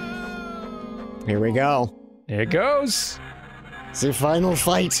 Here we go. Here it goes. It's the final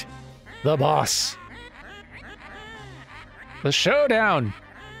fight. The boss. The showdown.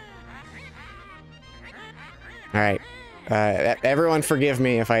 All right. Everyone forgive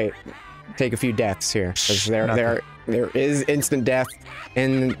me if I take a few deaths here, because there is instant death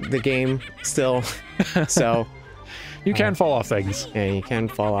in the game still. So you can fall off things. Yeah, you can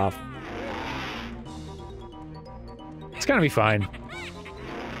fall off. It's gonna be fine.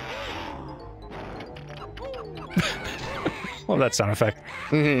 Love that sound effect.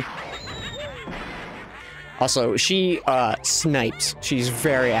 Mm-hmm. Also, she snipes. She's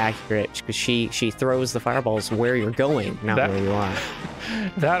very accurate because she throws the fireballs where you're going, not where you are.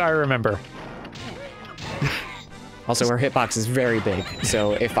 That I remember. Also, her hitbox is very big,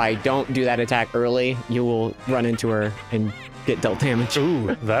 so if I don't do that attack early, you will run into her and get dealt damage.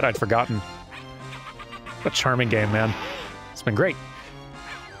 Ooh, that I'd forgotten. What a charming game, man. It's been great.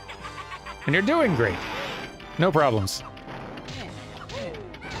 And you're doing great. No problems.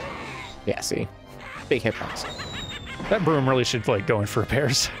 Yeah, see? Big hitbox. That broom really should, like, go in for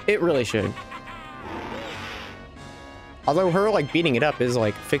repairs. It really should. Although her, like, beating it up is,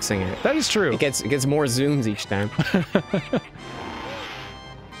 like, fixing it. That is true. It gets more zooms each time.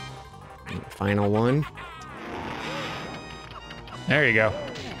 Final one. There you go.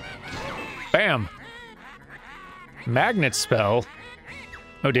 Bam! Magnet spell.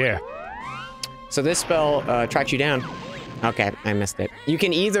 Oh, dear. So this spell tracks you down. Okay, I missed it. You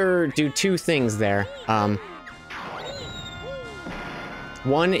can either do two things there.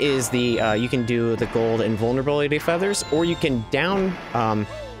 One is the, you can do the gold invulnerability feathers, or you can down,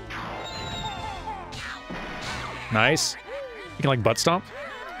 Nice. You can, like, butt stomp?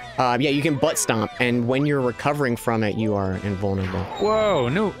 yeah, you can butt stomp, and when you're recovering from it, you are invulnerable. Whoa,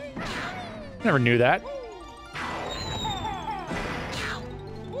 no. Never knew that.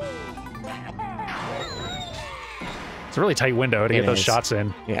 It's a really tight window to get those shots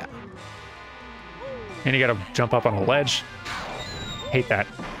in. Yeah. And you gotta jump up on a ledge. Hate that.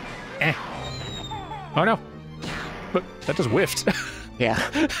 Eh. Oh no. But that just whiffed. Yeah.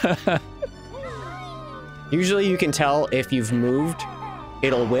 Usually you can tell if you've moved,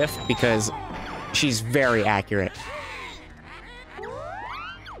 it'll whiff because she's very accurate. Okay.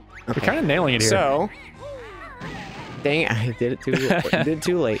 You're kind of nailing it here. So, dang it, I did it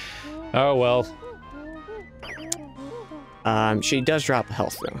too late. Oh well. She does drop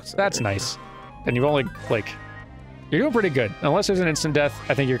health though. So that's nice. And you've only, like, you're doing pretty good. Unless there's an instant death,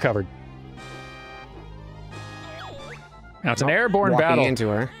 I think you're covered. Now it's an airborne battle. Walking into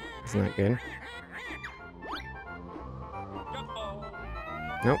her. It's not good.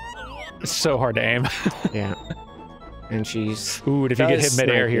 Nope. It's so hard to aim. Yeah. And she's... Ooh, if you get hit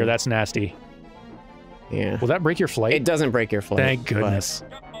midair here, that's nasty. Yeah. Will that break your flight? It doesn't break your flight. Thank goodness.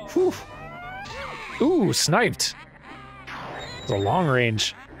 Whew. Ooh, sniped. It's a long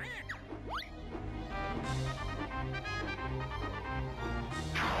range.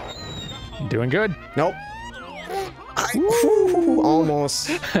 Doing good. Nope. Almost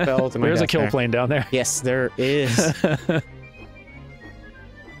fell to my There's a death kill there. plane down there. Yes, there is.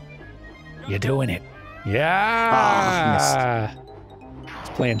 You're doing it. Yeah. Oh, it's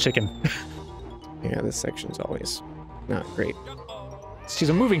playing chicken. Yeah, this section's always not great. She's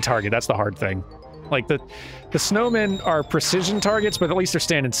a moving target. That's the hard thing. Like, the snowmen are precision targets, but at least they're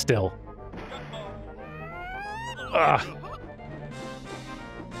standing still. Ugh.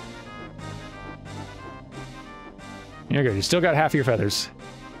 You're good. You still got half your feathers.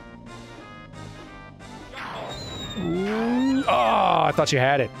 Ooh. Oh, I thought you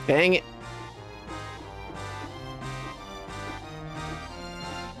had it. Dang it.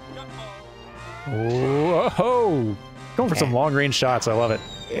 Whoa! Going for some long-range shots. I love it.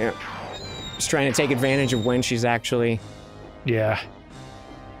 Yeah. Just trying to take advantage of when she's actually... Yeah.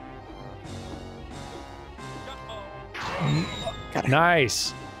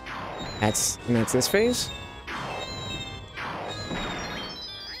 Nice. That's this phase?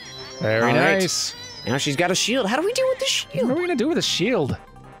 Very nice. Now she's got a shield. How do we deal with the shield? What are we gonna do with a shield?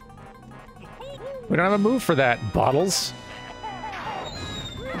 We don't have a move for that, Bottles.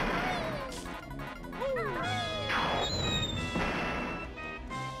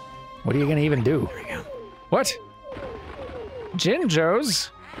 What are you gonna even do? What? Jinjos?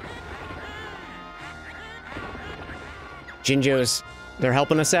 Jinjos, they're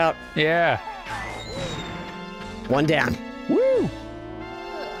helping us out. Yeah. One down. Woo!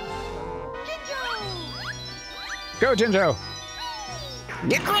 Go, Jinjo!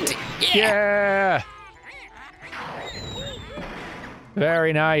 Get grunted! Yeah!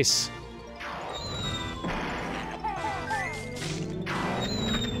 Very nice.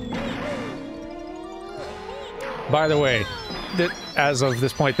 By the way, as of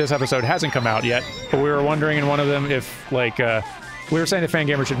this point, this episode hasn't come out yet, but we were wondering in one of them if, like, we were saying the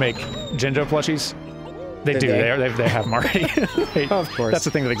Fangamer should make Jinjo plushies. They do. They have them already. Of course. That's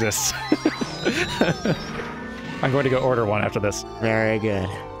the thing that exists. I'm going to go order one after this. Very good.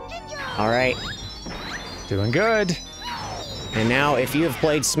 All right. Doing good. And now, if you have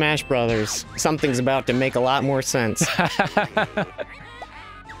played Smash Brothers, something's about to make a lot more sense.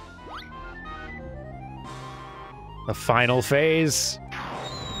 The final phase.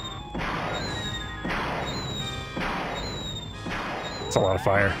 It's a lot of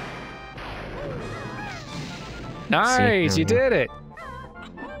fire. Nice, you did it.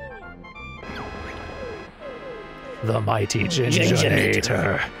 The mighty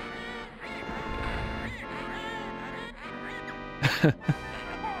Jinjonator.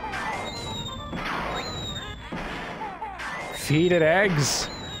 Feed it eggs.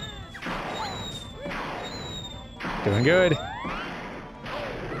 Doing good.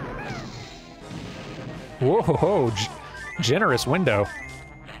 Whoa, generous window.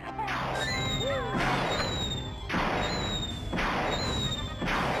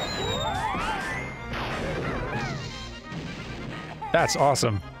 That's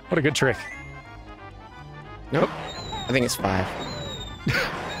awesome. What a good trick. Nope. I think it's 5.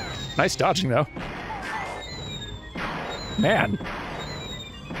 Nice dodging, though. Man.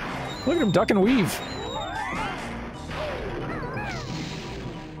 Look at him duck and weave.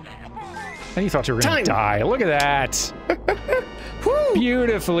 And you thought you were gonna die. Look at that.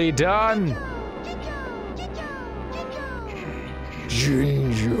 Beautifully done.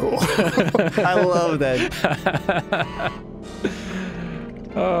 Jinjo. I love that.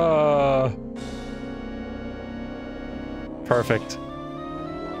 Perfect.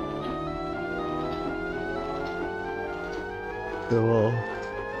 Cool.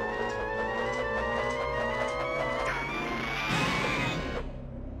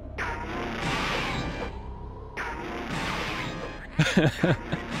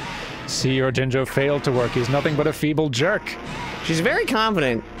 See, your Jinjo failed to work. He's nothing but a feeble jerk. She's very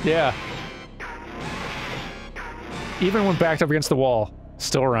confident. Yeah. Even when backed up against the wall,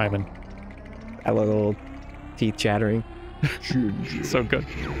 still rhyming. I love the little teeth chattering. So good.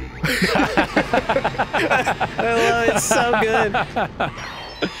 I love it. It's so good.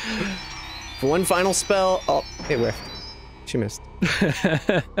 For one final spell. Oh, it whiffed. She missed.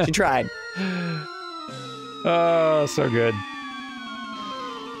 She tried. Oh, so good.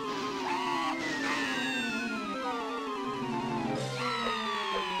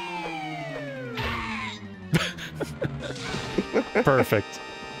 Perfect.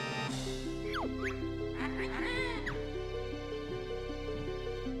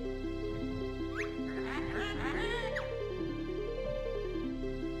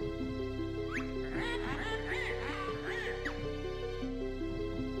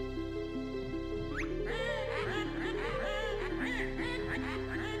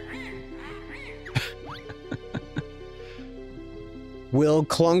 Will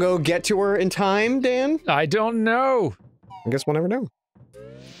Klungo get to her in time, Dan? I don't know. I guess we'll never know.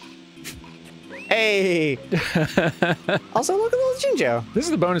 Hey! Also, look at little Jinjo. This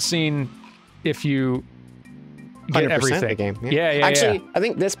is the bonus scene if you get everything. The game. Yeah. Actually, I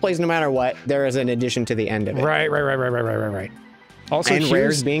think this plays no matter what. There is an addition to the end of it. Right. Also, and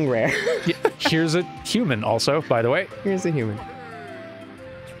rare's being rare. Here's a human also, by the way. Here's a human.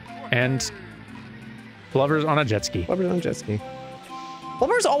 And Blubber's on a jet ski.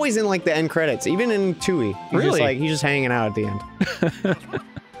 Blubber's always in, like, the end credits, even in Tui. Really? He's just hanging out at the end.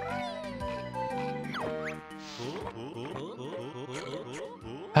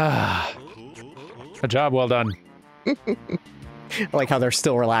 A job well done. I like how they're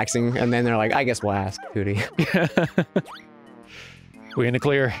still relaxing, and then they're like, I guess we'll ask Tootie. We in the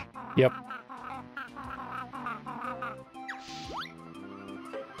clear. Yep.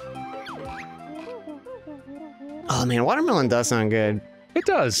 Oh man, watermelon does sound good. It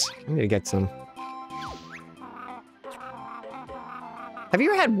does. I need to get some. Have you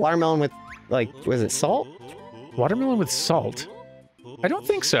ever had watermelon with, like, was it salt? Watermelon with salt? I don't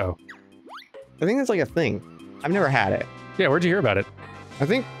think so. I think that's like a thing. I've never had it. Yeah, where'd you hear about it? I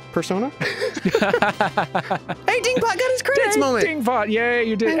think Persona. Hey, Dingpot got his credits moment. Dingpot, yay,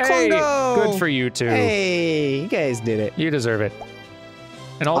 you did. And hey, Klongo. good for you two. Hey, you guys did it. You deserve it.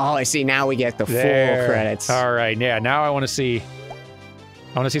 And oh, I see. Now we get the full credits. All right, yeah. Now I want to see.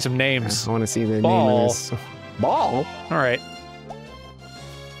 I want to see some names. I want to see the Ball. name of this. Ball. All right.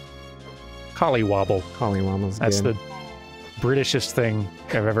 Collywobble. Collywobble's good. That's the Britishest thing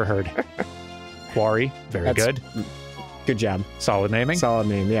I've ever heard. Quarry, very good. Good job. Solid naming. Solid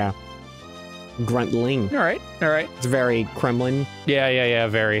name, yeah. Gruntling. All right, all right. It's very Kremlin. Yeah,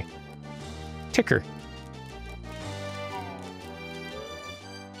 very. Ticker.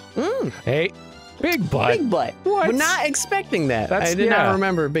 Hey, Big Butt. Big Butt. What? We're not expecting that. I did not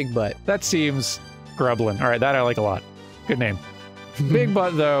remember Big Butt. That seems grublin. All right, that I like a lot. Good name. Big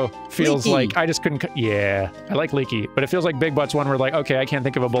Butt, though, feels Leaky. like I just couldn't... Yeah, I like Leaky, but it feels like Big Butt's one where like, okay, I can't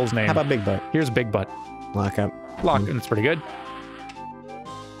think of a bull's name. How about Big Butt? Here's Big Butt. Lock up. Lock, that's pretty good.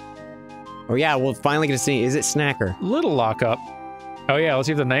 Oh yeah, we'll finally get to see. Is it Snacker? Little Lock Up. Oh yeah, let's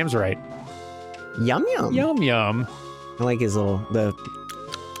see if the name's right. Yum Yum. Yum Yum. I like his little,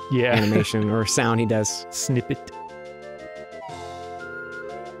 animation or sound he does. Snippet.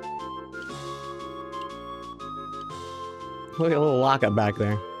 Look at a little lockup back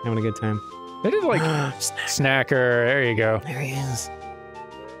there. Having a good time. They did like Snacker. There you go. There he is.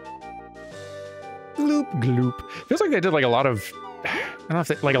 Gloop. Gloop. Feels like they did like a lot of, I don't know if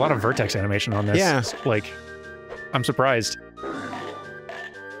they, like a lot of vertex animation on this. Yeah. Like, I'm surprised.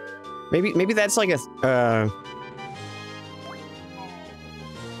 Maybe that's like a,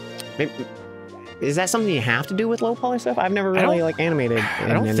 maybe, is that something you have to do with low poly stuff? I've never really like animated. I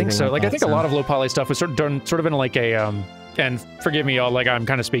don't think so. Like I think a lot of low poly stuff was sort of done sort of in like a, and forgive me, y'all, like I'm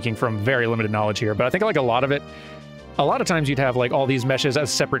kind of speaking from very limited knowledge here, but I think like a lot of it, a lot of times you'd have like all these meshes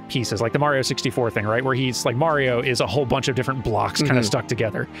as separate pieces, like the Mario 64 thing, right? Where he's like, Mario is a whole bunch of different blocks kind of stuck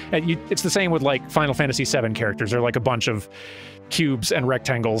together. And it's the same with like Final Fantasy VII characters. They're like a bunch of cubes and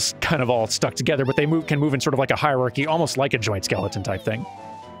rectangles kind of all stuck together, but they can move in sort of like a hierarchy, almost like a joint skeleton type thing.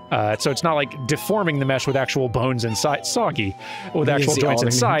 So it's not like deforming the mesh with actual bones inside, soggy, with actual joints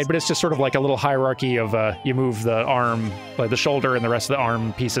inside, but it's just sort of like a little hierarchy of you move the arm, like the shoulder and the rest of the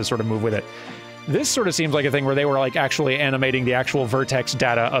arm pieces sort of move with it. This sort of seems like a thing where they were like actually animating the actual vertex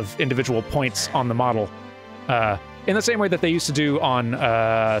data of individual points on the model. In the same way that they used to do on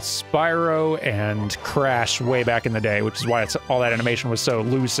Spyro and Crash way back in the day, which is why all that animation was so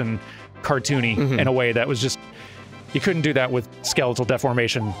loose and cartoony in a way that was just... You couldn't do that with skeletal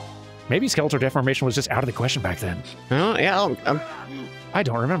deformation. Maybe skeletal deformation was just out of the question back then. Oh, yeah. I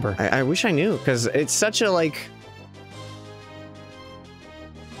don't remember. I wish I knew, because it's such a, like,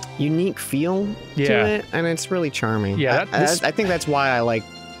 unique feel to it, and it's really charming. Yeah, I think that's why I like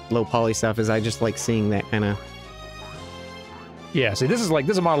low poly stuff, is I just like seeing that kind of... Yeah, see, this is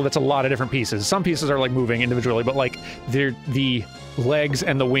a model that's a lot of different pieces. Some pieces are like moving individually, but like the legs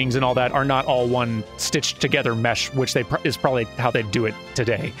and the wings and all that are not all one stitched together mesh, which is probably how they do it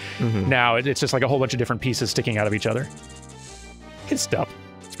today. Now it's just like a whole bunch of different pieces sticking out of each other. Good stuff.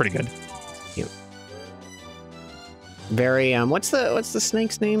 It's pretty good. Yeah. Very what's the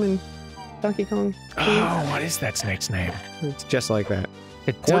snake's name in Donkey Kong? Oh, what is that snake's name? It's just like that.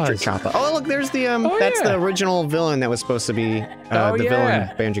 It Portrait does. Choppa. Oh, look, there's the that's the original villain that was supposed to be the villain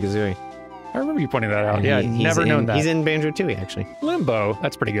in Banjo-Kazooie. I remember you pointing that out. And yeah, never known that. He's in Banjo-Tooie, actually. Limbo.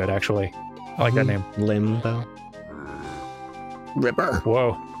 That's pretty good, actually. I like that name. Limbo. Ripper.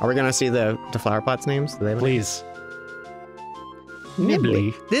 Whoa. Are we gonna see the Flower Pots names? Do they have Please.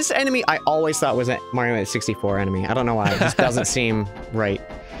 Nibbly. This enemy I always thought was a Mario 64 enemy. I don't know why. It just doesn't seem right.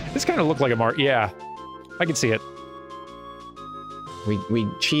 This kind of looked like a Mario. Yeah, I can see it. We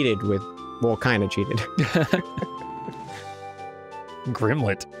cheated with, well, kind of cheated.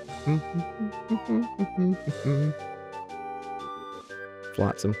 Grimlet.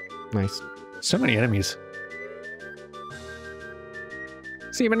 Flotsam. Nice. So many enemies.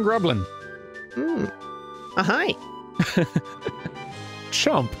 Seaman Grublin. Hi.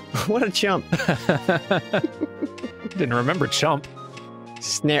 Chump. What a chump. Didn't remember Chump.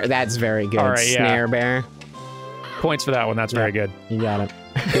 Snare. That's very good. All right, Snare Bear. Points for that one. That's very good. You got it.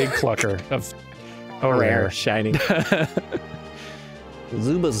 Big clucker of rare. Shining.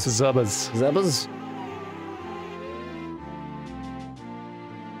 Zubas. Zubbas.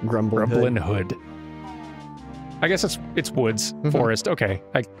 Grumblin Hood. I guess it's woods, forest. Okay,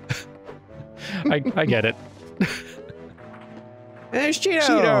 I get it. There's Cheeto.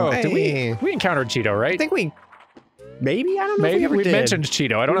 Cheeto. Hey. We encountered Cheeto, right? I think we... Maybe? I don't know if we ever did. mentioned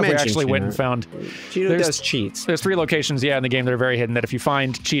Cheeto. I don't know if we actually went and found... Cheeto does cheats. There's 3 locations, yeah, in the game that are very hidden, that if you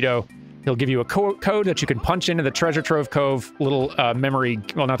find Cheeto, he'll give you a code that you can punch into the Treasure Trove Cove little memory...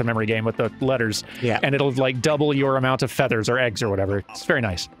 Well, not the memory game, but the letters. Yeah. And it'll, like, double your amount of feathers or eggs or whatever. It's very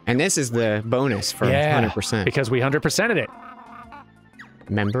nice. And this is the bonus for 100%. Because we 100%ed it.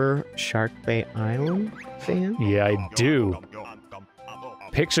 Remember Shark Bay Island, fan? Yeah, I do.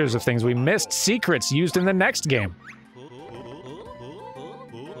 Pictures of things we missed. Secrets used in the next game.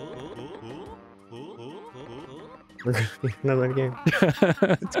 We're gonna be another game.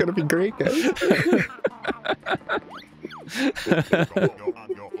 It's gonna be great, guys.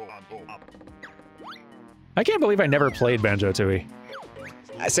 I can't believe I never played Banjo-Tooie.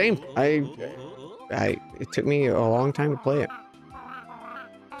 Same. It took me a long time to play it.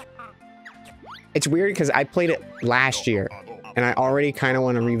 It's weird because I played it last year, and I already kind of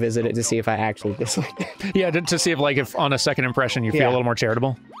want to revisit it to see if I actually dislike it. Yeah, to see if on a second impression you feel a little more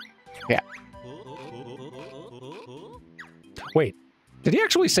charitable. Yeah. Wait, did he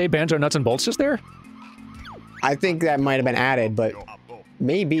actually say Banjo Nuts and Bolts just there? I think that might have been added, but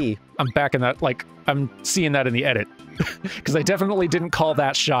maybe. I'm back in that, like, I'm seeing that in the edit. Because they definitely didn't call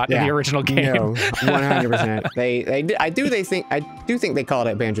that shot in the original game. No, 100%. I do think they called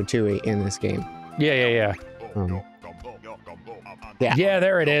it Banjo-Tooie in this game. Yeah. Yeah,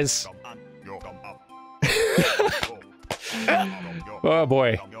 there it is. Oh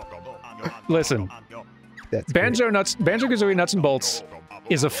boy. Listen. Banjo-Kazooie Nuts and Bolts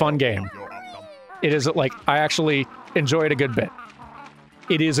is a fun game. It is, like, I actually enjoy it a good bit.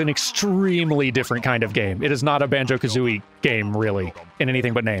 It is an extremely different kind of game. It is not a Banjo-Kazooie game, really, in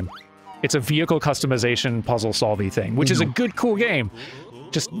anything but name. It's a vehicle customization puzzle-solving thing, which is a good, cool game.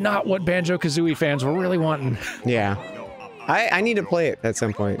 Just not what Banjo-Kazooie fans were really wanting. Yeah. I need to play it at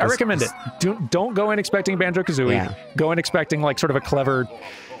some point. I recommend it. Don't go in expecting Banjo-Kazooie. Yeah. Go in expecting, like, sort of a clever...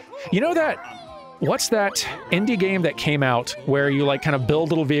 You know that... What's that indie game that came out where you, like, kind of build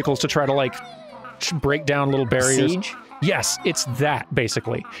little vehicles to try to, like, break down little barriers? Siege? Yes, it's that,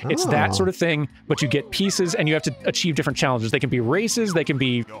 basically. It's that sort of thing, but you get pieces and you have to achieve different challenges. They can be races, they can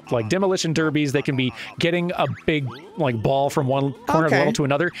be, like, demolition derbies, they can be getting a big, like, ball from one corner of the level to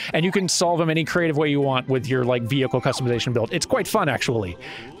another, and you can solve them any creative way you want with your, like, vehicle customization build. It's quite fun, actually.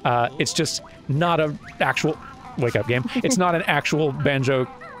 It's just not an actual... Wake up, game. It's not an actual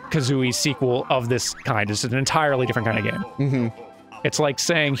Banjo-Kazooie sequel of this kind. It's an entirely different kind of game. Mm-hmm. It's like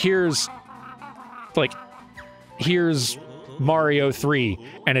saying, here's Mario 3,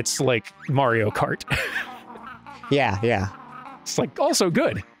 and it's like Mario Kart. Yeah. It's like also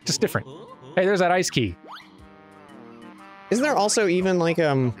good, just different. Hey, there's that ice key. Isn't there also even like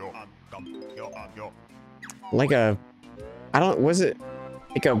was it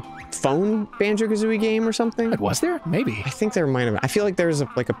like a phone Banjo-Kazooie game or something? Was there? Maybe. I think there might have been. I feel like there's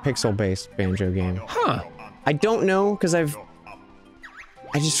like a pixel-based Banjo game. Huh. I don't know, because I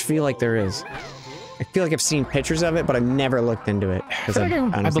just feel like there is. I feel like I've seen pictures of it, but I've never looked into it. Because I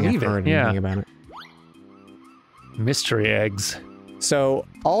don't think I've heard anything about it. Mystery eggs. So,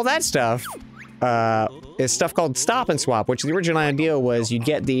 all that stuff is stuff called Stop and Swap, which the original idea was you'd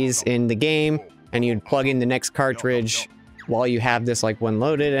get these in the game, and you'd plug in the next cartridge while you have this, like, one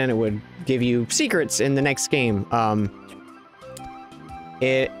loaded, and it would give you secrets in the next game. I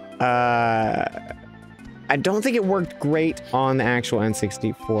don't think it worked great on the actual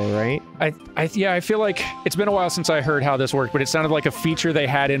N64, right? Yeah, I feel like it's been a while since I heard how this worked, but it sounded like a feature they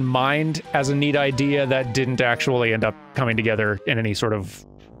had in mind as a neat idea that didn't actually end up coming together in any sort of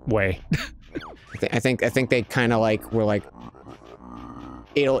way. I think they kind of like were like,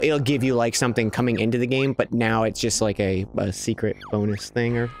 it'll give you like something coming into the game, but now it's just like a secret bonus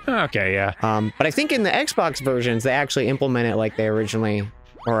thing or. Okay, yeah. But I think in the Xbox versions they actually implement it like they originally.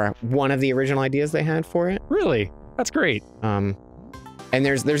 Or one of the original ideas they had for it. Really? That's great. And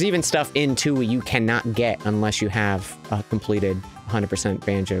there's even stuff in 2 you cannot get unless you have a completed 100%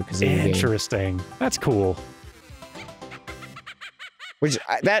 Banjo-Kazooie game. Interesting. That's cool. Which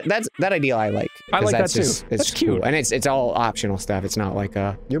that idea I like. I like that too. It's cute, cool. And it's all optional stuff. It's not like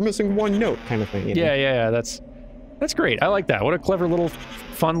you're missing one note kind of thing. You know? Yeah. That's great. I like that. What a clever little,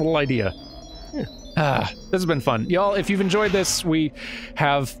 fun little idea. Yeah. This has been fun. Y'all, if you've enjoyed this, we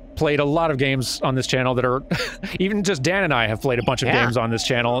have played a lot of games on this channel that are... even just Dan and I have played a bunch of games on this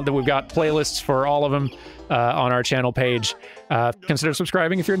channel. We've got playlists for all of them on our channel page. Consider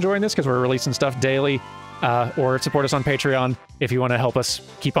subscribing if you're enjoying this, because we're releasing stuff daily. Or support us on Patreon if you want to help us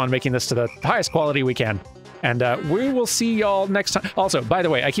keep on making this to the highest quality we can. And we will see y'all next time. Also, by the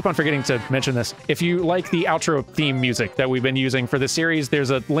way, I keep on forgetting to mention this. If you like the outro theme music that we've been using for this series, there's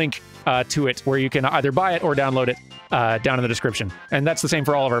a link to it where you can either buy it or download it down in the description. And that's the same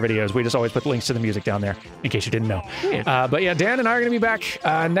for all of our videos. We just always put links to the music down there, in case you didn't know. Yeah. But yeah, Dan and I are going to be back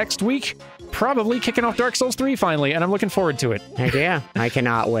next week, probably kicking off Dark Souls 3 finally, and I'm looking forward to it. Heck yeah, I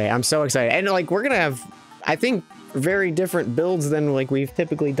cannot wait. I'm so excited. And like, we're going to have, I think, very different builds than like we've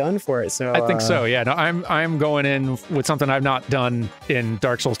typically done for it. So I think so. Yeah. No, I'm going in with something I've not done in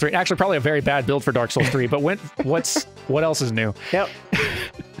Dark Souls 3. Actually, probably a very bad build for Dark Souls 3. But what else is new? Yep.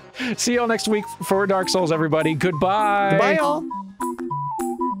 See y'all next week for Dark Souls, everybody. Goodbye. Goodbye, y'all.